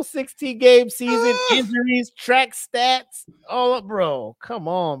a full 16-game season, injuries, track stats, all up, bro. Come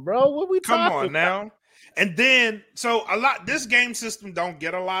on, bro. What we talking about? Come on now. And then, so this game system don't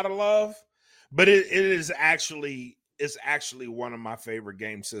get a lot of love, but it's actually one of my favorite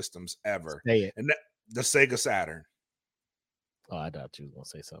game systems ever. Say it. And the Sega Saturn. Oh, I thought you were gonna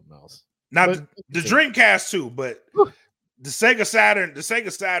say something else. Not the Dreamcast too, but the Sega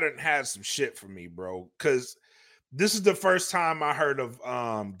Saturn has some shit for me, bro. Because this is the first time I heard of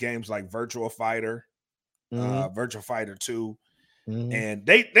games like Virtua Fighter, Virtua Fighter 2. Mm-hmm. And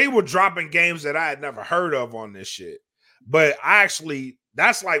they were dropping games that I had never heard of on this shit. But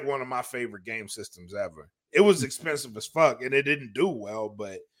that's like one of my favorite game systems ever. It was expensive as fuck and it didn't do well,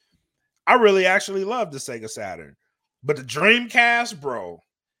 but I really actually loved the Sega Saturn. But the Dreamcast, bro,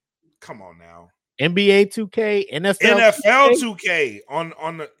 come on now. NBA 2K, NFL 2K on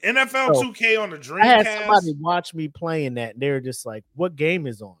the NFL 2K on the Dreamcast. I had somebody watch me playing that and they were just like, what game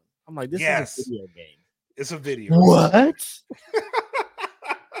is on? I'm like, this is a video game. It's a video. What?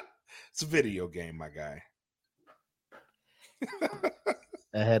 It's a video game, my guy.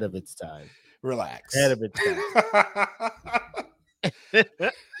 Ahead of its time. Relax. Ahead of its time.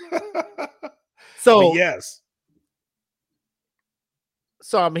 So but yes.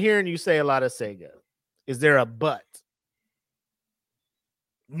 So I'm hearing you say a lot of Sega. Is there a but?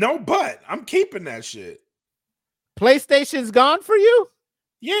 No, but I'm keeping that shit. PlayStation's gone for you?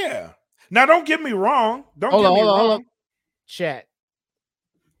 Yeah. Now, don't get me wrong. Hold on. Chat.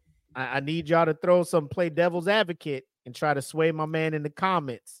 I need y'all to throw some play devil's advocate and try to sway my man in the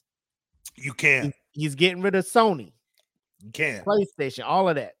comments. You can't. He's getting rid of Sony. You can't. PlayStation, all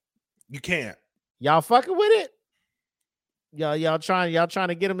of that. You can't. Y'all fucking with it? Y'all trying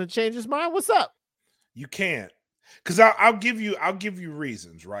to get him to change his mind? What's up? You can't. Because I'll give you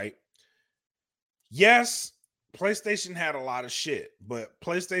reasons, right? Yes, PlayStation had a lot of shit, but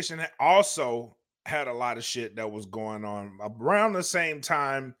PlayStation also had a lot of shit that was going on around the same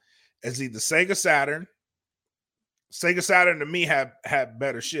time as either Sega Saturn. Sega Saturn to me had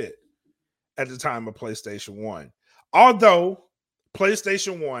better shit at the time of PlayStation 1. Although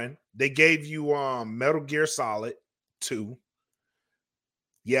PlayStation 1, they gave you Metal Gear Solid 2.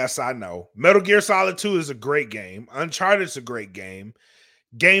 Yes, I know. Metal Gear Solid 2 is a great game. Uncharted's a great game.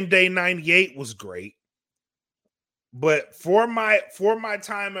 Game Day 98 was great. But for my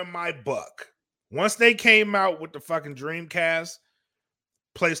time and my buck, once they came out with the fucking Dreamcast,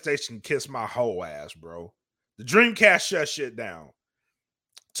 PlayStation kissed my whole ass, bro. The Dreamcast shut shit down.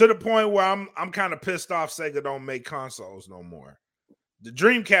 To the point where I'm kind of pissed off Sega don't make consoles no more. The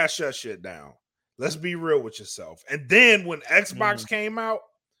Dreamcast shut shit down. Let's be real with yourself. And then when Xbox came out,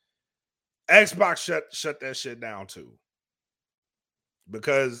 Xbox shut that shit down too.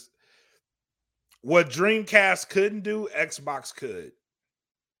 Because what Dreamcast couldn't do, Xbox could.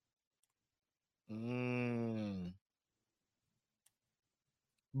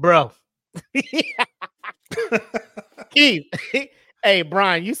 Bro. Keith. Hey,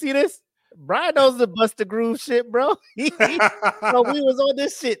 Brian, you see this? Brian knows the Buster Groove shit, bro. So we was on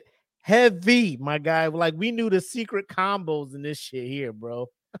this shit heavy, my guy. Like, we knew the secret combos in this shit here, bro.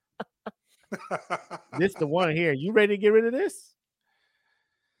 This the one here. You ready to get rid of this?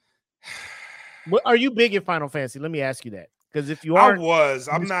 What are you big in Final Fantasy? Let me ask you that. Because if you are,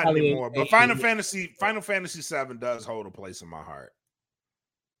 I'm not anymore. But Final Fantasy VII does hold a place in my heart.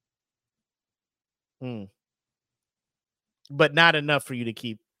 But not enough for you to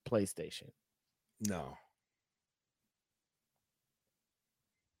keep PlayStation. No.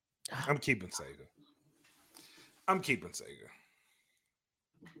 I'm keeping Sega.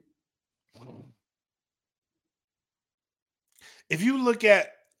 If you look at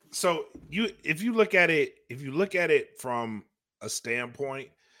it from a standpoint,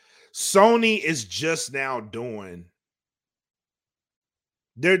 Sony is just now doing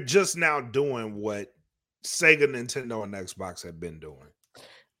what Sega, Nintendo, and Xbox have been doing.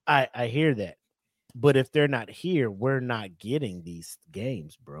 I hear that. But if they're not here, we're not getting these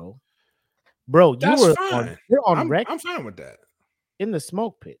games, bro. Bro, you're on record. I'm fine with that. In the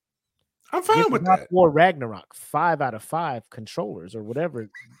smoke pit. I'm fine with that. War Ragnarok, 5 out of 5 controllers or whatever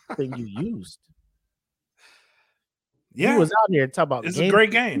thing you used. Yeah, you was out here talking about. It's a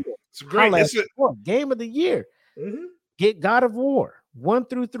great game. It's a great game of the year. Mm-hmm. Get God of War 1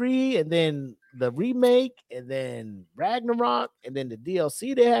 through 3, and then the remake, and then Ragnarok, and then the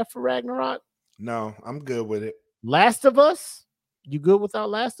DLC they have for Ragnarok. No, I'm good with it. Last of Us, you good without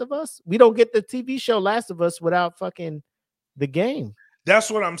Last of Us? We don't get the TV show Last of Us without fucking the game. That's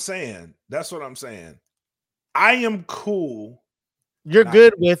what I'm saying. I am cool. You're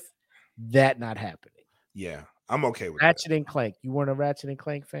good with that not happening. Yeah, I'm okay with Ratchet and Clank. You weren't a Ratchet and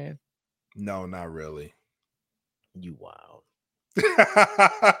Clank fan? No, not really. You wild.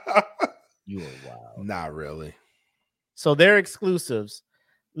 You are wild. Not really. So they're exclusives.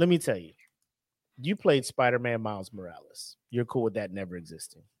 Let me tell you. You played Spider-Man Miles Morales. You're cool with that never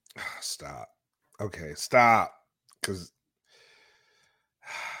existing. Stop. Okay, stop. Because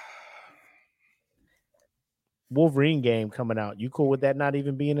Wolverine game coming out. You cool with that not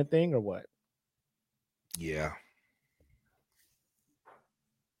even being a thing or what? Yeah.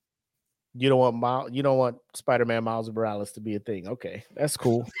 You don't want Spider-Man Miles Morales to be a thing. Okay, that's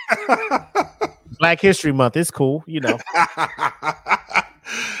cool. Black History Month is cool, you know.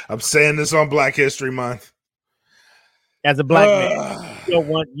 I'm saying this on Black History Month. As a black man,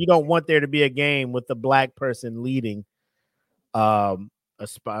 you don't want there to be a game with the black person leading. You know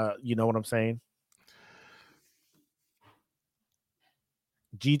what I'm saying?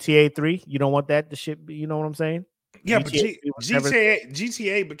 GTA 3, you don't want that to shit. You know what I'm saying? Yeah, but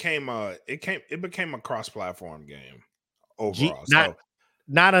GTA became a cross-platform game overall.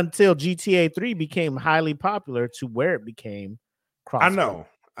 Not until GTA 3 became highly popular to where it became cross.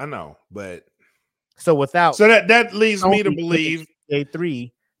 I know, but so that leads me to believe GTA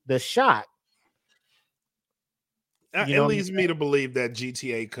 3, the shot It leads me to believe that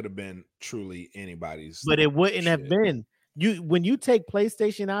GTA could have been truly anybody's, but it wouldn't have been. When you take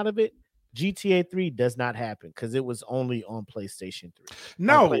PlayStation out of it, GTA 3 does not happen because it was only on PlayStation 3.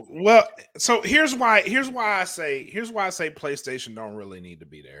 No, well, so here's why I say PlayStation don't really need to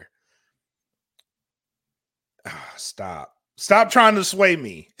be there. Stop trying to sway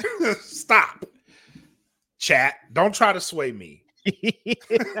me. Stop. Chat, don't try to sway me.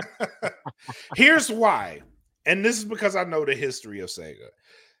 Here's why. And this is because I know the history of Sega.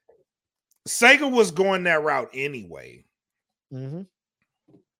 Sega was going that route anyway. Mm-hmm.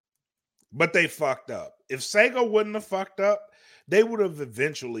 But they fucked up. If Sega wouldn't have fucked up, they would have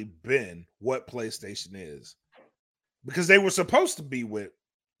eventually been what PlayStation is. Because they were supposed to be with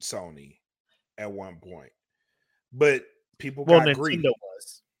Sony at one point. But people got Nintendo greedy.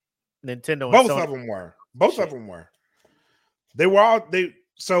 was. Nintendo Both and of them were. Both of them were. They were all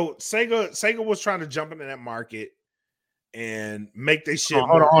so Sega was trying to jump into that market and make their shit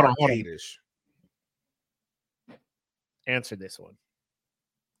more arcade-ish. Answer this one.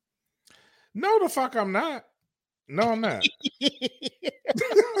 No, the fuck I'm not. No, I'm not.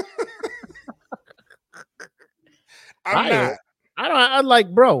 I'm not. I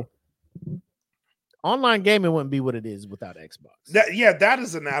like, bro. Online gaming wouldn't be what it is without Xbox. That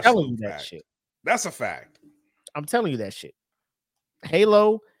is an absolute fact. Shit. That's a fact. I'm telling you that shit.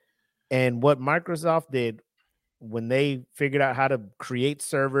 Halo and what Microsoft did when they figured out how to create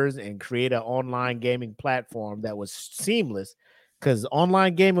servers and create an online gaming platform that was seamless, because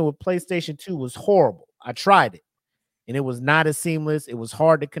online gaming with PlayStation 2 was horrible. I tried it and it was not as seamless. It was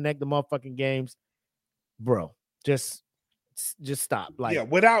hard to connect the motherfucking games. Bro, just stop. Like, yeah,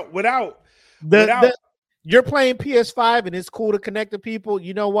 without you're playing PS5 and it's cool to connect to people.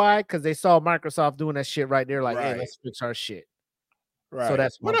 You know why? Because they saw Microsoft doing that shit right there. Like, hey, let's fix our shit. Right. So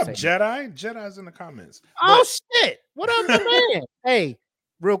that's what up, Jedi? Jedi's in the comments. Oh shit! What up, my man? Hey,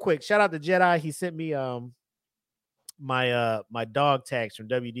 real quick, shout out to Jedi. He sent me my dog tags from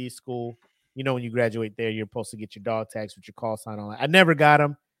WD school. You know, when you graduate there, you're supposed to get your dog tags with your call sign on. I never got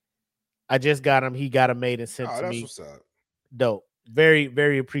them. I just got them. He got them made and sent to me. What's up. Dope. Very,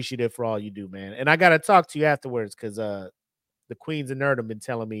 very appreciative for all you do, man. And I gotta talk to you afterwards because the Queens of Nerd have been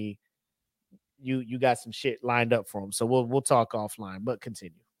telling me you got some shit lined up for them. So we'll talk offline. But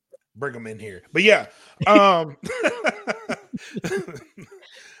continue. Bring them in here. But yeah,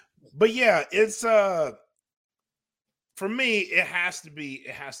 but yeah, it's for me, it has to be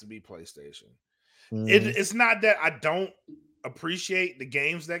PlayStation. Mm-hmm. It's not that I don't appreciate the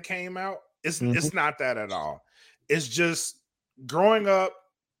games that came out. It's not that at all. It's just growing up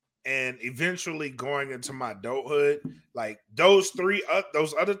and eventually going into my adulthood, like those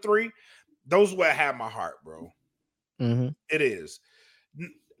other three, those where I have my heart, bro. Mm-hmm. It is.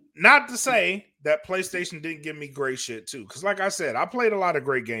 Not to say that PlayStation didn't give me great shit too, because like I said, I played a lot of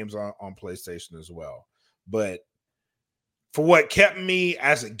great games on PlayStation as well. But for what kept me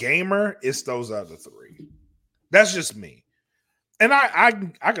as a gamer, it's those other three. That's just me. And I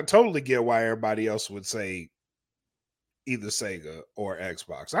could totally get why everybody else would say either Sega or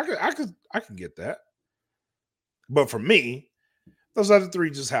Xbox. I can get that. But for me, those other three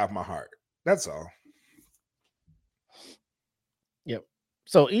just have my heart. That's all. Yep.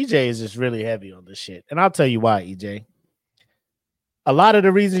 So EJ is just really heavy on this shit. And I'll tell you why, EJ. A lot of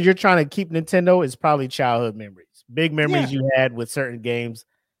the reasons you're trying to keep Nintendo is probably childhood memories. Big memories you had with certain games.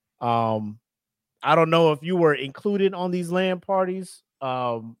 I don't know if you were included on these LAN parties,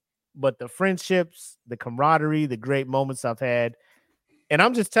 but the friendships, the camaraderie, the great moments I've had. And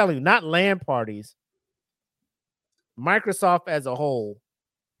I'm just telling you, not LAN parties. Microsoft as a whole,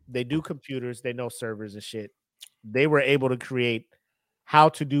 they do computers, they know servers and shit. They were able to create how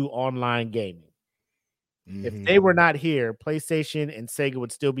to do online gaming. Mm-hmm. If they were not here, PlayStation and Sega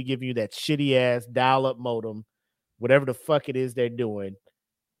would still be giving you that shitty ass dial-up modem, whatever the fuck it is they're doing.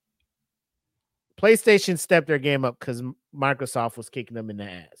 PlayStation stepped their game up because Microsoft was kicking them in the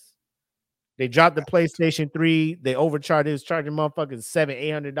ass. They dropped the PlayStation 3. They overcharged. It was charging motherfuckers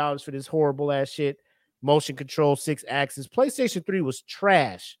 $700-800 for this horrible ass shit. Motion control, 6-axis. PlayStation 3 was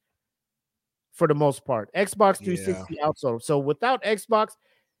trash for the most part. Xbox 360 outsold. So without Xbox,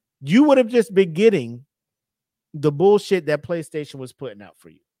 you would have just been getting the bullshit that PlayStation was putting out for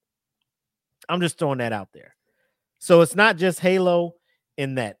you. I'm just throwing that out there. So it's not just Halo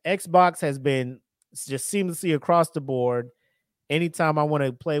in that. Xbox has been just seamlessly across the board. Anytime I want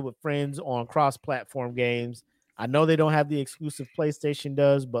to play with friends on cross-platform games, I know they don't have the exclusive PlayStation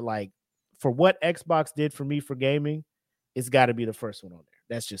does, but like for what Xbox did for me for gaming, it's got to be the first one on there.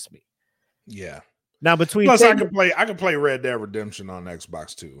 That's just me. Yeah. Now between plus, I can play Red Dead Redemption on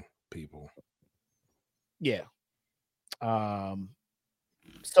Xbox too, people. Yeah. So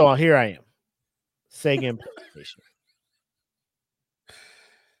here I am, Sega and PlayStation.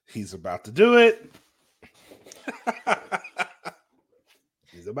 He's about to do it.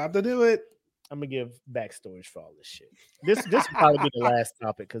 He's about to do it. I'm gonna give backstories for all this shit. This will probably be the last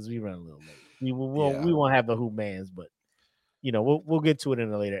topic because we run a little late. We won't have the Who Mans, but we'll get to it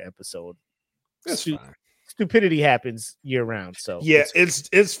in a later episode. That's fine. Stupidity happens year round. So yeah,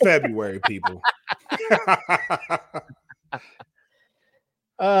 it's February, people.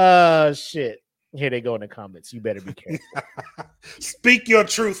 Shit. Here they go in the comments. You better be careful. Speak your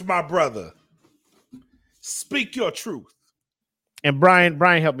truth, my brother. Speak your truth. And Brian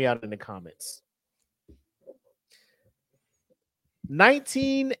helped me out in the comments.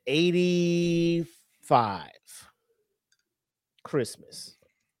 1985 Christmas.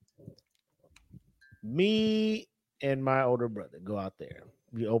 Me and my older brother go out there.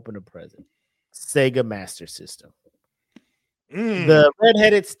 We open a present. Sega Master System. The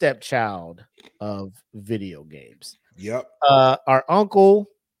redheaded stepchild of video games. Yep. Our uncle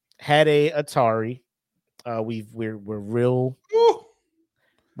had a Atari. We're real.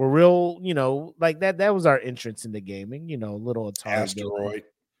 We're real, like that. That was our entrance into gaming. Little Atari,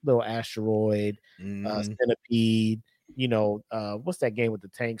 little asteroid, centipede. What's that game with the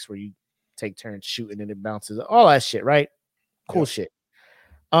tanks where you take turns shooting and it bounces? All that shit, right? Cool shit.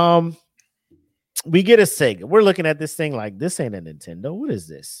 We get a Sega. We're looking at this thing like this ain't a Nintendo. What is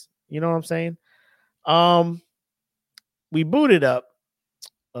this? You know what I'm saying? We boot it up.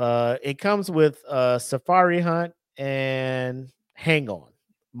 It comes with Safari Hunt and Hang On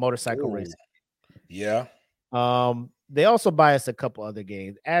motorcycle racing. Yeah. They also buy us a couple other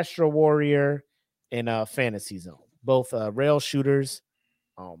games, Astro Warrior and Fantasy Zone, both rail shooters.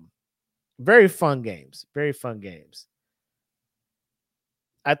 Very fun games. Very fun games.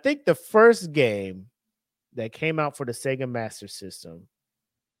 I think the first game that came out for the Sega Master System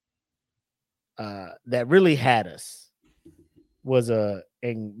that really had us was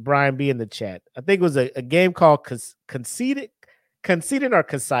and Brian be in the chat. I think it was a game called Conceited or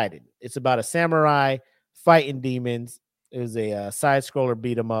Consided. It's about a samurai fighting demons. It was a side scroller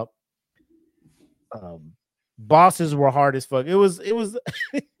beat 'em up. Bosses were hard as fuck. It was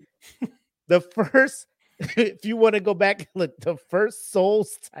the first. If you want to go back and look, the first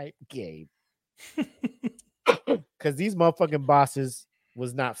Souls type game, because these motherfucking bosses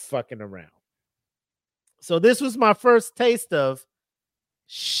was not fucking around. So this was my first taste of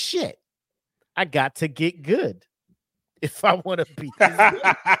shit. I got to get good if I want to beat this game.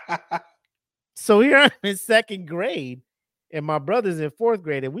 So here I'm in second grade, and my brother's in fourth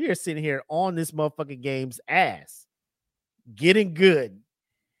grade, and we are sitting here on this motherfucking game's ass, getting good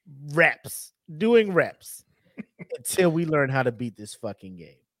reps. Doing reps until we learn how to beat this fucking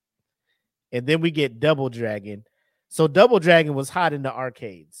game. And then we get Double Dragon. So Double Dragon was hot in the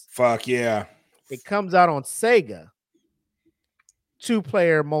arcades. Fuck yeah. It comes out on Sega.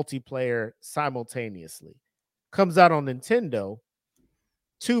 2-player, multiplayer simultaneously. Comes out on Nintendo.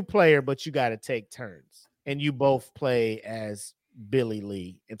 2-player, but you got to take turns. And you both play as Billy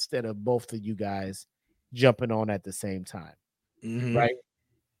Lee instead of both of you guys jumping on at the same time. Right?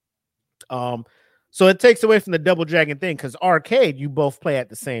 So it takes away from the Double Dragon thing because arcade, you both play at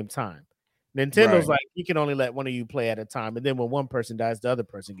the same time. Nintendo's like, you can only let one of you play at a time. And then when one person dies, the other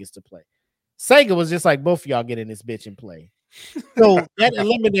person gets to play. Sega was just like, both of y'all get in this bitch and play. So that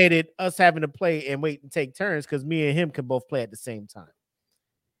eliminated us having to play and wait and take turns because me and him could both play at the same time.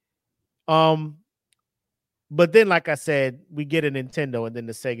 But then, like I said, we get a Nintendo and then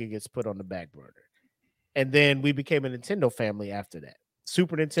the Sega gets put on the back burner. And then we became a Nintendo family after that.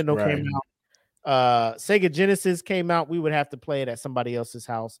 Super Nintendo came out. Sega Genesis came out. We would have to play it at somebody else's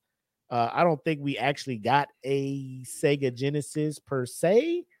house. I don't think we actually got a Sega Genesis per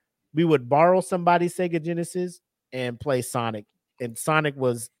se. We would borrow somebody's Sega Genesis and play Sonic. And Sonic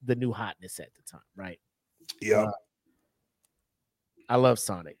was the new hotness at the time, right? Yeah. I love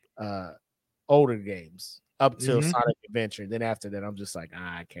Sonic. Older games up till Sonic Adventure. Then after that, I'm just like,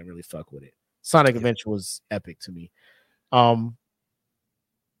 I can't really fuck with it. Sonic Adventure was epic to me.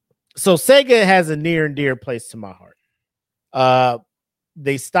 So Sega has a near and dear place to my heart.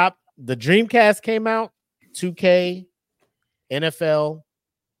 They stopped. The Dreamcast came out, 2K, NFL,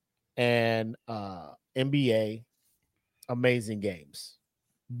 and NBA. Amazing games.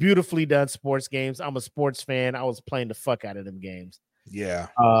 Beautifully done sports games. I'm a sports fan. I was playing the fuck out of them games. Yeah.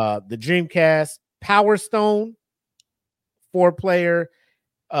 The Dreamcast, Power Stone, 4-player,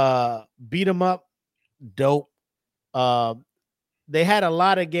 beat 'em up, dope. They had a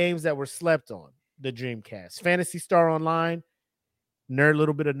lot of games that were slept on the Dreamcast. Phantasy Star Online,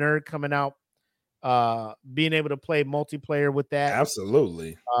 little bit of nerd coming out. being able to play multiplayer with that.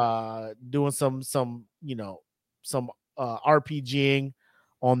 Absolutely. Doing some RPGing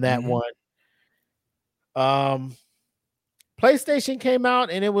on that one. PlayStation came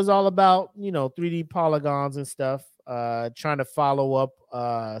out and it was all about 3D polygons and stuff. Trying to follow up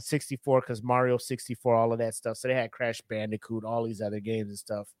 64 because Mario 64, all of that stuff. So they had Crash Bandicoot, all these other games and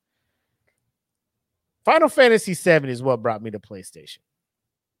stuff. Final Fantasy VII is what brought me to PlayStation.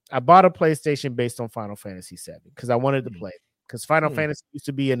 I bought a PlayStation based on Final Fantasy VII because I wanted to play it. Because Final Fantasy used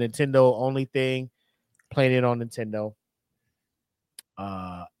to be a Nintendo only thing, playing it on Nintendo.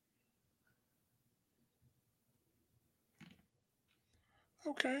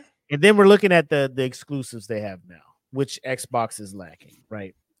 Okay. And then we're looking at the exclusives they have now, which Xbox is lacking,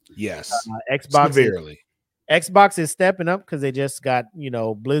 right? Yes. Xbox is stepping up because they just got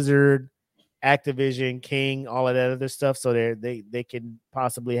Blizzard, Activision, King, all of that other stuff. So they can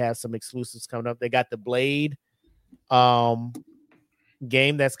possibly have some exclusives coming up. They got the Blade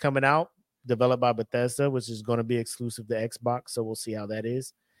game that's coming out, developed by Bethesda, which is going to be exclusive to Xbox. So we'll see how that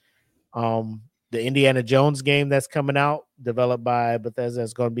is. The Indiana Jones game that's coming out, developed by Bethesda,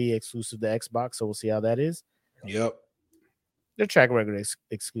 is going to be exclusive to Xbox. So we'll see how that is. Yep. Their track record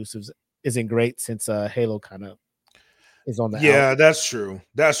exclusives isn't great since Halo kind of is on the out. That's true.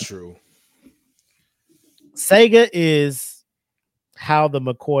 That's true. Sega is how the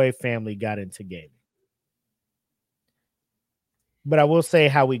McCoy family got into gaming. But I will say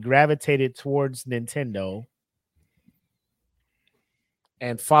how we gravitated towards Nintendo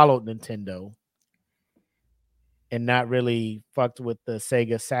and followed Nintendo and not really fucked with the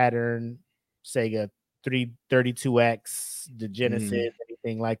Sega Saturn, Sega 332X, the Genesis,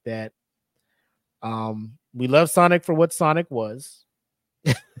 anything like that. We love Sonic for what Sonic was.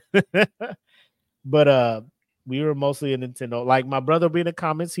 But we were mostly a Nintendo. Like my brother will be in the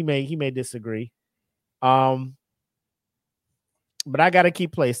comments, he may disagree. But I gotta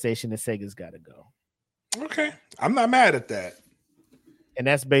keep PlayStation and Sega's gotta go. Okay. I'm not mad at that. And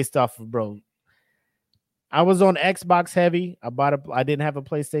that's based off of, bro. I was on Xbox heavy. I didn't have a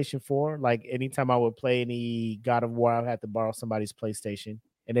PlayStation 4. Like anytime I would play any God of War, I would have to borrow somebody's PlayStation.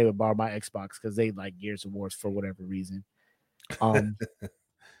 And they would borrow my Xbox because they like Gears of War for whatever reason.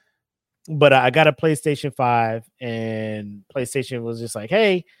 But I got a PlayStation 5 and PlayStation was just like,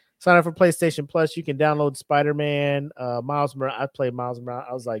 hey, sign up for PlayStation Plus. You can download Spider-Man, Miles Morales. I played Miles Morales.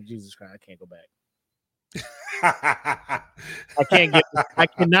 I was like, Jesus Christ, I can't go back. I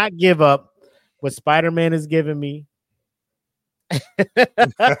cannot give up what Spider-Man is giving me.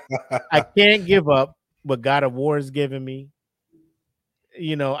 I can't give up what God of War is giving me.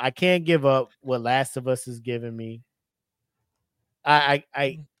 I can't give up what Last of Us is giving me. I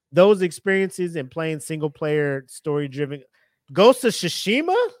those experiences and playing single player story driven. Ghost of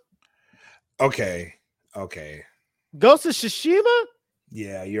Tsushima? Okay. Ghost of Tsushima?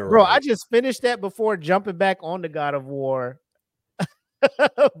 Yeah, you're bro, right. I just finished that before jumping back on the God of War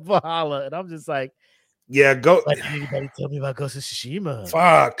Valhalla. And I'm just like, yeah, go. Like, anybody tell me about Ghost of Tsushima?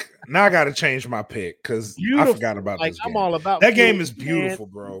 Fuck. Now I gotta change my pick because I forgot about this game. I'm all about that game is beautiful,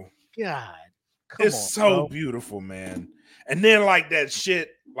 bro. God. It's so beautiful, man. And then like that shit,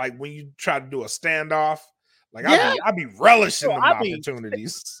 like when you try to do a standoff, like I be relishing the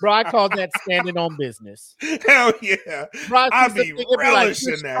opportunities. Bro, I call that standing on business. Hell yeah. Bro, I be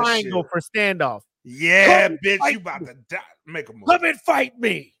relishing that triangle shit. For standoff. Yeah, bitch, you about to die. Make a move. Come and fight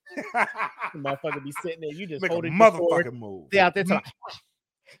me. The motherfucker be sitting there. You just make holding a motherfucking move. They out there like,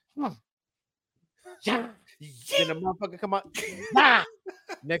 yeah. Then the motherfucker come out. Yeah.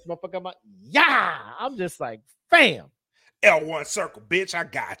 Next motherfucker come out. Yeah. I'm just like, fam. L1 circle, bitch. I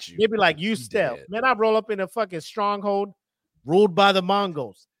got you. They be like, you step. Man, I roll up in a fucking stronghold ruled by the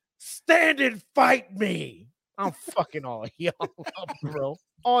Mongols. Stand and fight me. I'm fucking all y'all up, bro.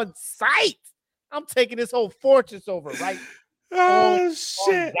 On sight. I'm taking this whole fortress over, right? Oh,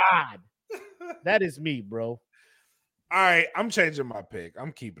 shit. God. That is me, bro. All right, I'm changing my pick.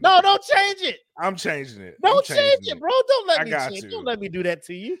 I'm keeping it. No, don't change it. I'm changing it. Don't change it, bro. Don't let me change. Don't let me do that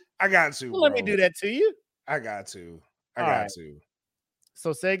to you. I got to. Don't let me do that to you. I got to. I got to.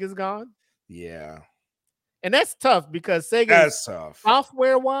 So Sega's gone? Yeah. And that's tough because that's tough.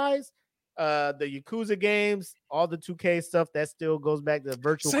 Software-wise, the Yakuza games, all the 2K stuff, that still goes back to the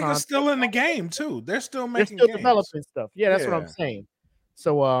virtual console. Sega's still in the game, too. They're still making games. Developing stuff. Yeah, that's what I'm saying.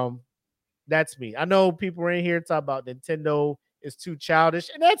 So that's me. I know people are in here talking about Nintendo is too childish,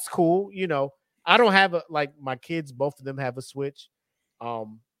 and that's cool. I don't have my kids, both of them have a Switch.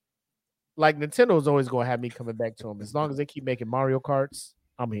 Like Nintendo is always going to have me coming back to them. As long as they keep making Mario Karts,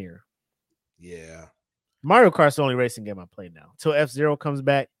 I'm here. Yeah. Mario Kart's the only racing game I play now. Till F-Zero comes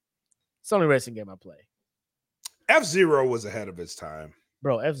back, It's the only racing game I play. F-Zero was ahead of its time.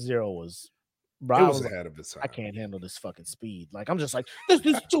 Bro, F-Zero was... Bro, It I was was ahead of its time. I can't handle this fucking speed. Like, I'm just like, this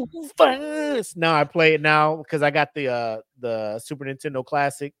is too fast. Now I play it now because I got the Super Nintendo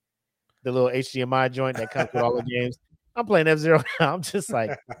Classic, the little HDMI joint that comes with all the games. I'm playing F-Zero now. I'm just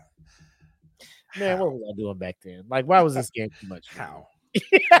like, man, what was I doing back then? Like, why was this game too much? How?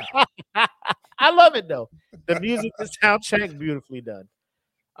 I love it though. The music, the soundtrack, beautifully done.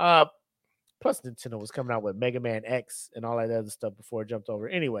 Plus Nintendo was coming out with Mega Man X and all that other stuff before it jumped over.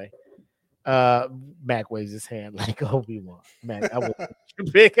 Anyway, Mac waves his hand like Obi-Wan. Mac, I was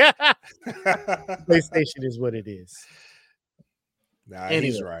big. PlayStation is what it is. Nah, Anyway.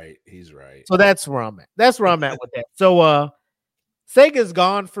 he's right. He's right. So that's where I'm at. That's where I'm at with that. So Sega's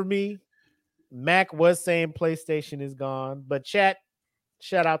gone for me. Mac was saying PlayStation is gone, but chat,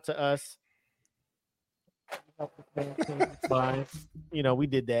 shout out to us. You know, we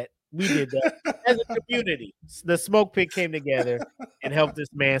did that. We did that as a community. The Smoke Pit came together and helped this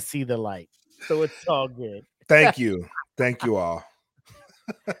man see the light. So it's all good. Thank you. Thank you all.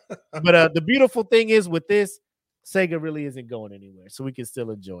 But the beautiful thing is with this, Sega really isn't going anywhere, so we can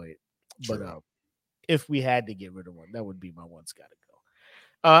still enjoy it. But True. if we had to get rid of one, that would be my one's gotta go.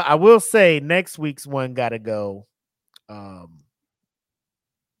 I will say next week's one gotta go.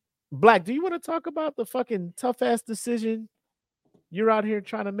 Black, do you want to talk about the fucking tough ass decision you're out here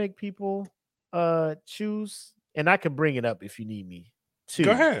trying to make people choose? And I can bring it up if you need me to.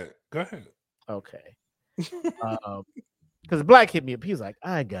 Go ahead. Go ahead. Okay. Because Black hit me up. He's like,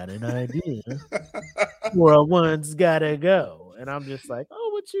 I got an idea. World one's gotta go. And I'm just like, oh,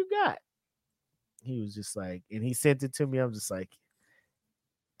 what you got? He was just like, and he sent it to me. I'm just like,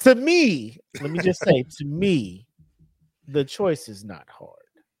 to me, let me just say, to me, the choice is not hard.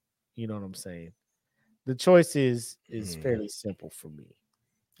 You know what I'm saying? The choice is fairly simple for me.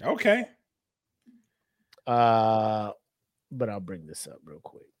 Okay. But I'll bring this up real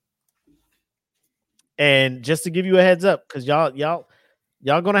quick. And just to give you a heads up, because y'all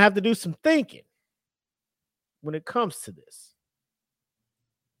gonna have to do some thinking when it comes to this.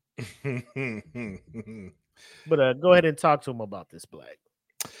 But go ahead and talk to him about this, Black.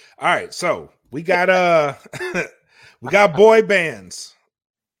 All right, so we got we got boy bands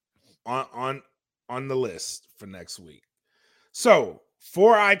on the list for next week. So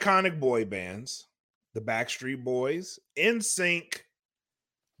 4 iconic boy bands: the Backstreet Boys, NSYNC,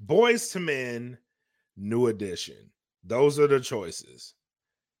 Boyz II Men, New Edition. Those are the choices.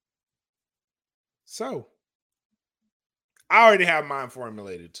 So I already have mine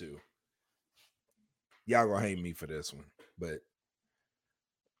formulated too. Y'all gonna hate me for this one, but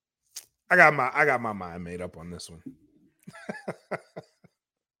I got my mind made up on this one.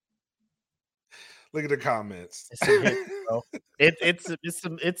 Look at the comments. It's some hits, bro. It's some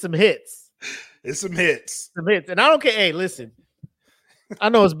hits. It's some hits. Some hits. And I don't care. Hey, listen. I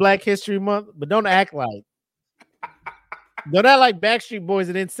know it's Black History Month, but don't act like Backstreet Boys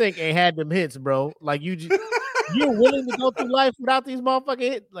and NSYNC ain't had them hits, bro. Like you're willing to go through life without these motherfucking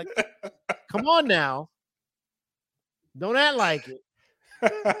hits. Like, come on now. Don't act like it.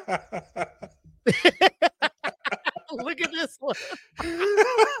 Look at this one.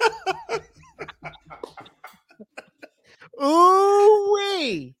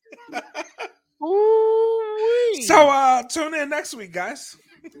 Ooh-wee. Ooh-wee. So tune in next week, guys.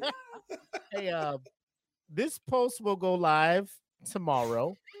 Hey, this post will go live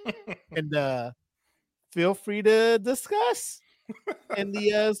tomorrow, and feel free to discuss in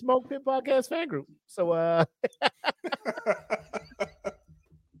the Smoke Pit Podcast fan group. So I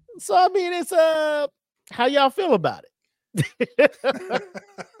mean, it's how y'all feel about it.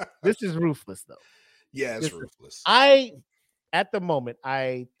 This is ruthless, though. Yeah, it's ruthless. At the moment,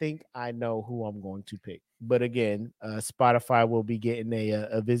 I think I know who I'm going to pick. But again, Spotify will be getting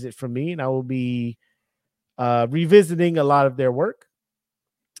a visit from me, and I will be revisiting a lot of their work.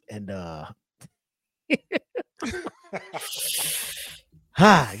 And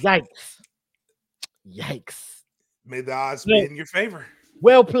yikes. May the odds be in your favor.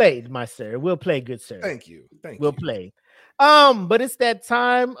 Well played, my sir. Well played, good sir. Thank you. Well played. But it's that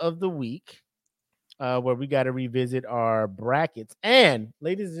time of the week where we got to revisit our brackets. And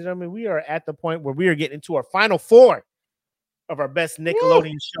ladies and gentlemen, we are at the point where we are getting into our final 4 of our best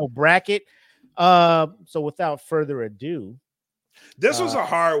Nickelodeon show bracket. So without further ado, this was a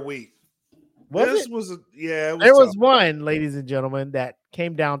hard week. There was one, ladies and gentlemen, that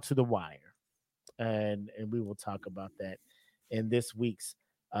came down to the wire. And we will talk about that in this week's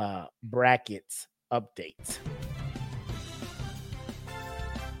brackets update.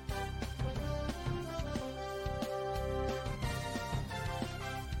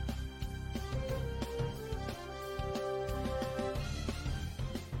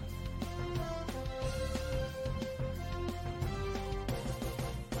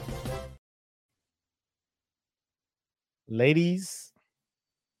 ladies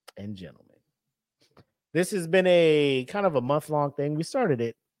and gentlemen, this has been a kind of a month-long thing. We started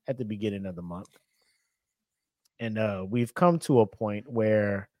it at the beginning of the month. And we've come to a point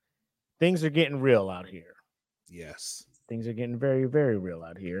where things are getting real out here. Yes. Things are getting very, very real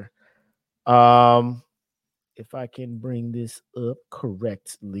out here. If I can bring this up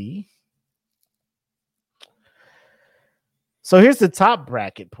correctly. So here's the top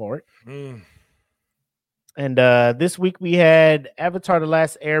bracket part. And this week we had Avatar: The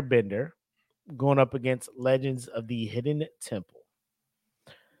Last Airbender going up against Legends of the Hidden Temple.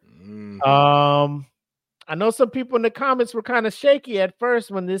 I know some people in the comments were kind of shaky at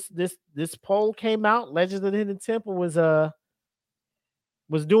first when this poll came out. Legends of the Hidden Temple was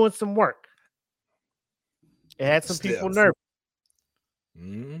doing some work. It had some people nervous.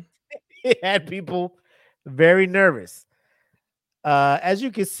 It had people very nervous. As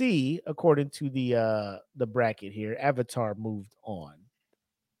you can see, according to the bracket here, Avatar moved on.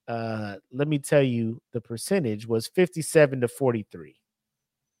 Let me tell you, the percentage was 57 to 43.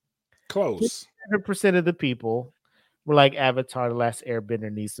 Close. 100% of the people were like, Avatar: The Last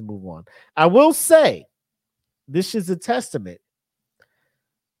Airbender needs to move on. I will say, this is a testament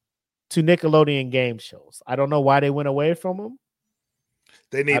to Nickelodeon game shows. I don't know why they went away from them.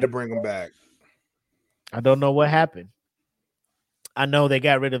 They need to bring them back. I don't know what happened. I know they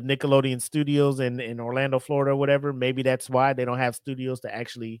got rid of Nickelodeon Studios in Orlando, Florida, or whatever. Maybe that's why they don't have studios to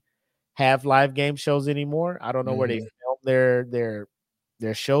actually have live game shows anymore. I don't know where they film their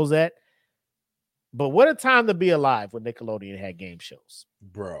shows at. But what a time to be alive when Nickelodeon had game shows.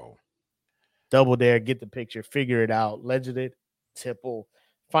 Bro. Double Dare, Get the Picture, Figure It Out, Legended, Temple,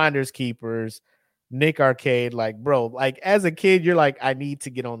 Finders Keepers, Nick Arcade. Like, bro, like as a kid, you're like, I need to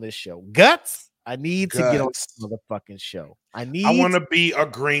get on this show. Guts, I need to get on this motherfucking show. I want to be a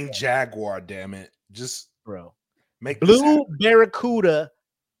green jaguar, damn it. Just, bro, make Blue Barracuda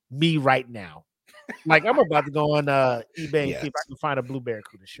me right now. Like, I'm about to go on eBay and see if I can find a Blue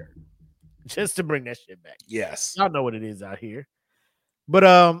Barracuda shirt. Just to bring that shit back. Yes. Y'all know what it is out here.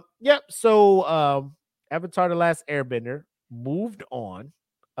 But yep, so Avatar: The Last Airbender moved on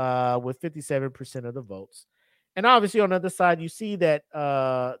with 57% of the votes. And obviously on the other side, you see that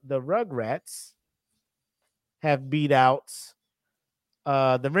the Rugrats have beat out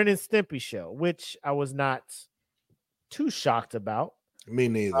the Ren and Stimpy show, which I was not too shocked about. Me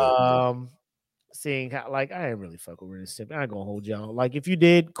neither. Seeing how, like, I ain't really fuck with Ren and Stimpy. I ain't gonna hold y'all. Like, if you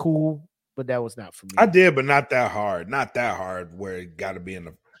did, cool. But that was not for me. I did, but not that hard. Not that hard where it got to be in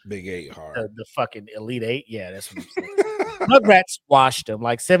the Big 8 hard. The fucking Elite 8. Yeah, that's what I'm saying. Rugrats washed them.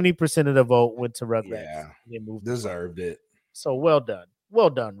 Like 70% of the vote went to Rugrats. Yeah, they moved deserved it. So well done. Well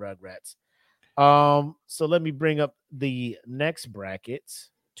done, Rugrats. So let me bring up the next bracket.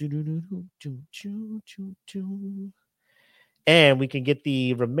 And we can get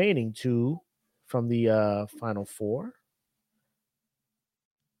the remaining two from the final four.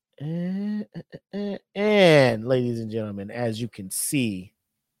 And ladies and gentlemen, as you can see,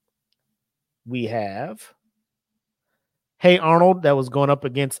 we have Hey Arnold that was going up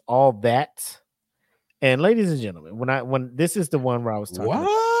against All That. And ladies and gentlemen, when this is the one where I was talking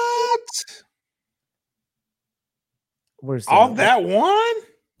what? Where's All That one?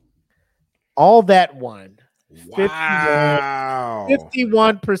 All That one. Wow.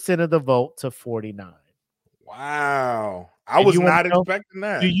 51% of the vote to 49. Wow. I was not expecting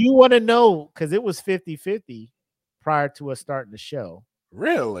that. Do you want to know? Because it was 50-50 prior to us starting the show.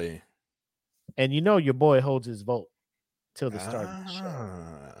 Really? And you know your boy holds his vote till the start of the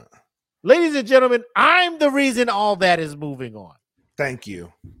show. Ladies and gentlemen, I'm the reason All That is moving on. Thank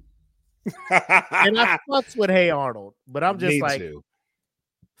you. And I fucks with Hey Arnold, but I'm just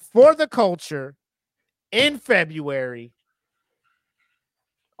for the culture in February,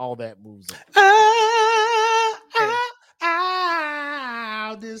 All That moves on.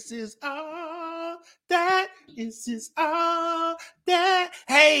 This is all that. This is all that.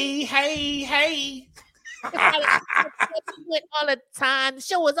 Hey, hey, hey. All the time. The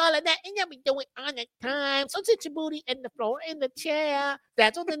show is all of that, and you'll be doing all the time. So sit your booty in the floor, in the chair.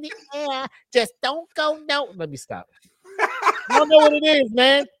 That's what's in the air. Just don't go. No, let me stop. You don't know what it is,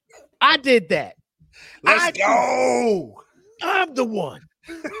 man. I did that. Let's go. I'm the one.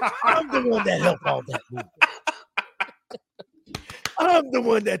 I'm the one that helped All That movie. I'm the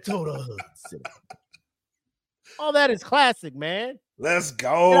one that told her. All That is classic, man. Let's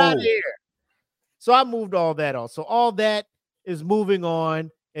go. Get out of here. So I moved All That on. So All That is moving on.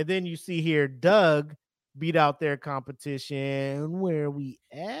 And then you see here, Doug beat out their competition. Where are we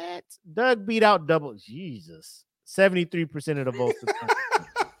at? Doug beat out Double. Jesus. 73% of the votes.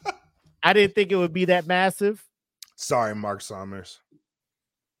 I didn't think it would be that massive. Sorry, Mark Summers.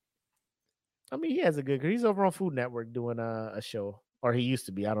 I mean, he has a good. He's over on Food Network doing a show, or he used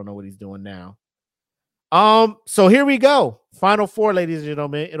to be. I don't know what he's doing now. So here we go. Final four, ladies and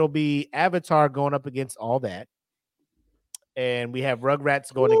gentlemen. It'll be Avatar going up against All That, and we have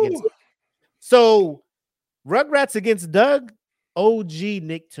Rugrats going against. So Rugrats against Doug, OG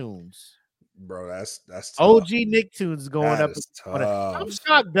Nicktoons. Bro, that's tough. OG Nicktoons going That up. is tough. I'm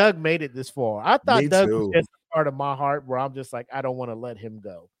shocked Doug made it this far. I thought Me Doug too. was just a part of my heart where I'm just like, I don't want to let him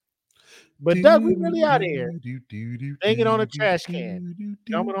go. But Doug, we really out of here. Banging on a trash can,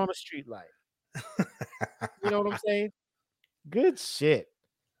 jumping on a street light. You know what I'm saying? Good shit.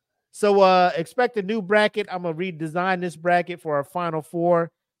 So expect a new bracket. I'm gonna redesign this bracket for our final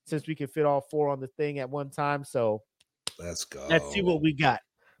four since we can fit all four on the thing at one time. So let's go. Let's see what we got.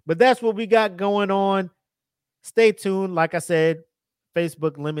 But that's what we got going on. Stay tuned. Like I said,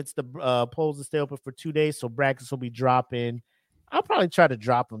 Facebook limits the polls to stay open for 2 days, so brackets will be dropping. I'll probably try to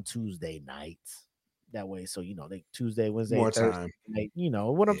drop them Tuesday nights. That way, so they Tuesday, Wednesday, more Thursday time. Night, you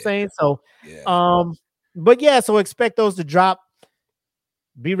know what I'm saying? So yeah. But yeah, so expect those to drop.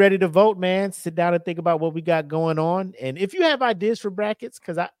 Be ready to vote, man. Sit down and think about what we got going on. And if you have ideas for brackets,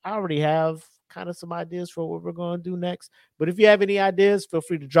 because I already have kind of some ideas for what we're going to do next. But if you have any ideas, feel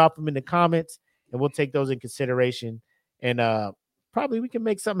free to drop them in the comments and we'll take those in consideration. And probably we can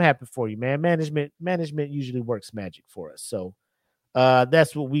make something happen for you, man. Management usually works magic for us. So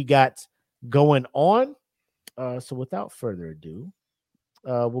that's what we got going on. So without further ado,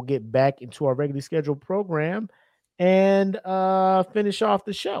 we'll get back into our regularly scheduled program and finish off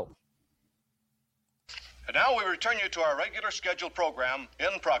the show. And now we return you to our regular scheduled program in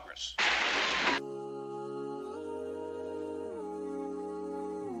progress.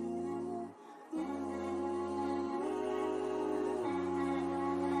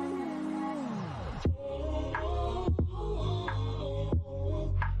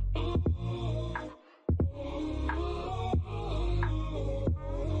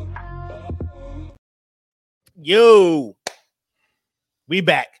 Yo, we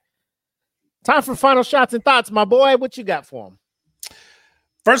back. Time for final shots and thoughts, my boy. What you got for them?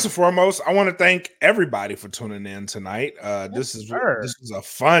 First and foremost, I want to thank everybody for tuning in tonight. This is a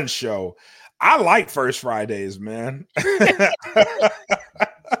fun show. I like First Fridays, man. It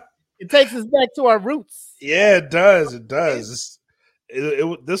takes us back to our roots. Yeah, it does. It does.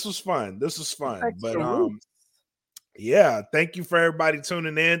 This was fun. This was fun. But yeah, thank you for everybody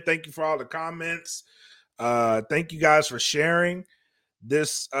tuning in. Thank you for all the comments. Thank you guys for sharing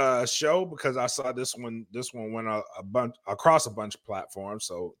this show, because I saw this one went across a bunch of platforms.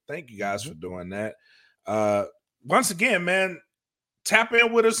 So thank you guys for doing that. Once again, man, tap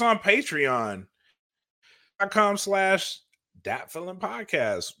in with us on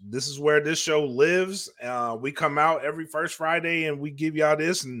patreon.com/DatFeelingPodcast. This is where this show lives. We come out every first Friday and we give y'all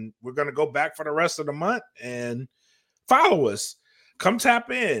this, and we're gonna go back for the rest of the month. And follow us. Come tap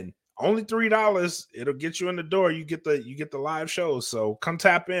in. Only $3. It'll get you in the door. You get the live shows. So come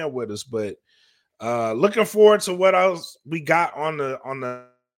tap in with us. But looking forward to what else we got on the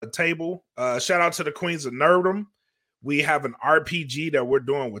table. Shout out to the Queens of Nerdom. We have an RPG that we're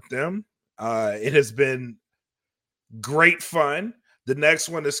doing with them. It has been great fun. The next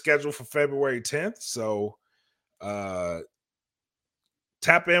one is scheduled for February 10th. So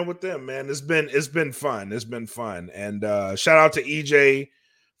tap in with them, man. It's been fun. It's been fun. And shout out to EJ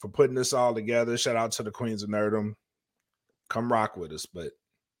for putting this all together. Shout out to the Queens of Nerdom. Come rock with us. But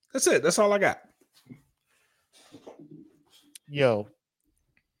that's it. That's all I got. Yo,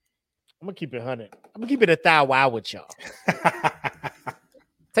 I'm gonna keep it 100. I'm gonna keep it 1,000 with y'all.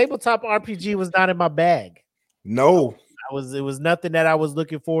 Tabletop RPG was not in my bag. No, it was nothing that I was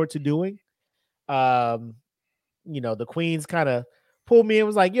looking forward to doing. The Queens kind of pulled me in,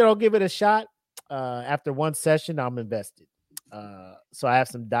 was like, give it a shot. After one session, I'm invested. So I have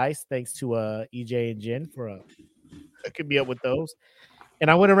some dice, thanks to EJ and Jen for hooking me up with those. And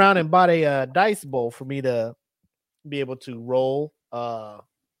I went around and bought a dice bowl for me to be able to roll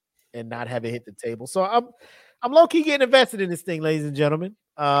and not have it hit the table. So I'm low key getting invested in this thing, ladies and gentlemen.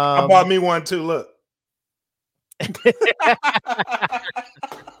 I bought me one too. Look.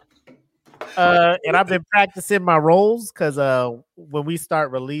 And I've been practicing my rolls because when we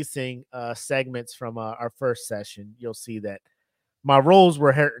start releasing segments from our first session, you'll see that my rolls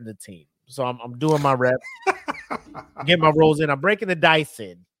were hurting the team. So I'm doing my reps, getting my rolls in. I'm breaking the dice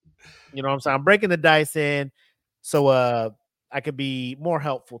in. You know what I'm saying? I'm breaking the dice in so I could be more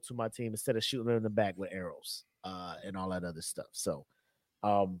helpful to my team instead of shooting them in the back with arrows and all that other stuff. So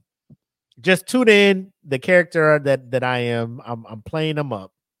just tune in. The character that I am, I'm playing them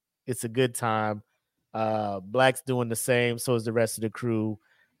up. It's a good time. Black's doing the same. So is the rest of the crew.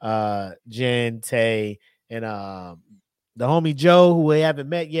 Jen, Tay, and the homie Joe, who we haven't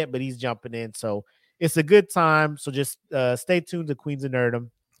met yet, but he's jumping in. So it's a good time. So just stay tuned to Queens of Nerdum,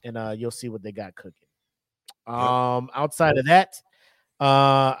 and you'll see what they got cooking. Outside of that,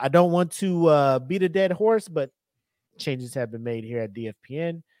 I don't want to beat a dead horse, but changes have been made here at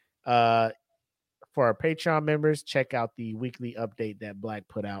DFPN. For our Patreon members, check out the weekly update that Black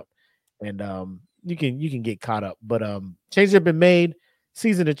put out, and you can get caught up. But changes have been made.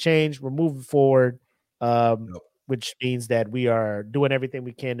 Season of change. We're moving forward, which means that we are doing everything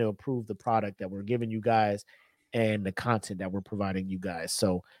we can to improve the product that we're giving you guys and the content that we're providing you guys.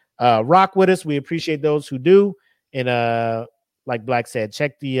 So rock with us. We appreciate those who do. And like Black said,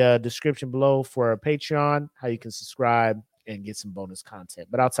 check the description below for our Patreon, how you can subscribe and get some bonus content.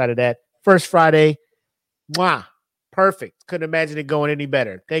 But outside of that, first Friday, perfect. Couldn't imagine it going any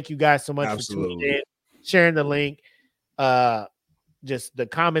better. Thank you guys so much for tuning in, sharing the link. Just the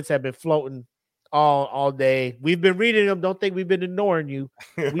comments have been floating all day. We've been reading them. Don't think we've been ignoring you.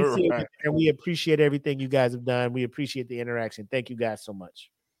 We see it, and we appreciate everything you guys have done. We appreciate the interaction. Thank you guys so much.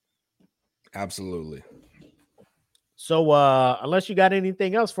 Absolutely. So unless you got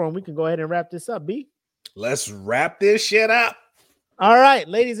anything else for them, we can go ahead and wrap this up, B. Let's wrap this shit up. All right,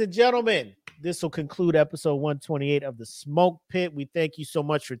 ladies and gentlemen, this will conclude episode 128 of the Smoke Pit. We thank you so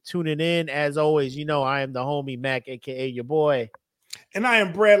much for tuning in. As always, you know I am the homie Mac, aka your boy. And I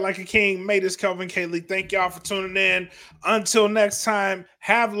am bred like a king. Made this Kelvin Kaylee. Thank y'all for tuning in. Until next time,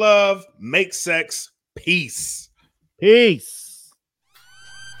 have love, make sex, peace. Peace.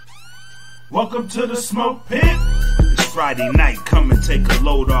 Welcome to the Smoke Pit. It's Friday night. Come and take a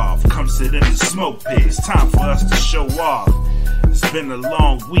load off. Come sit in the Smoke Pit. It's time for us to show off. It's been a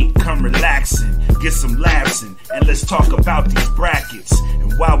long week. Come relaxing, get some laughs in, and let's talk about these brackets.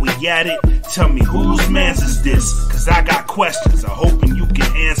 And while we at it, tell me whose man's is this? Cause I got questions. I'm hoping you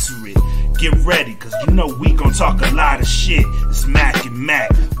can answer it. Get ready, cause you know we gon' talk a lot of shit. It's Mac and Mac.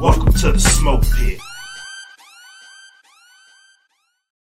 Welcome to the Smoke Pit.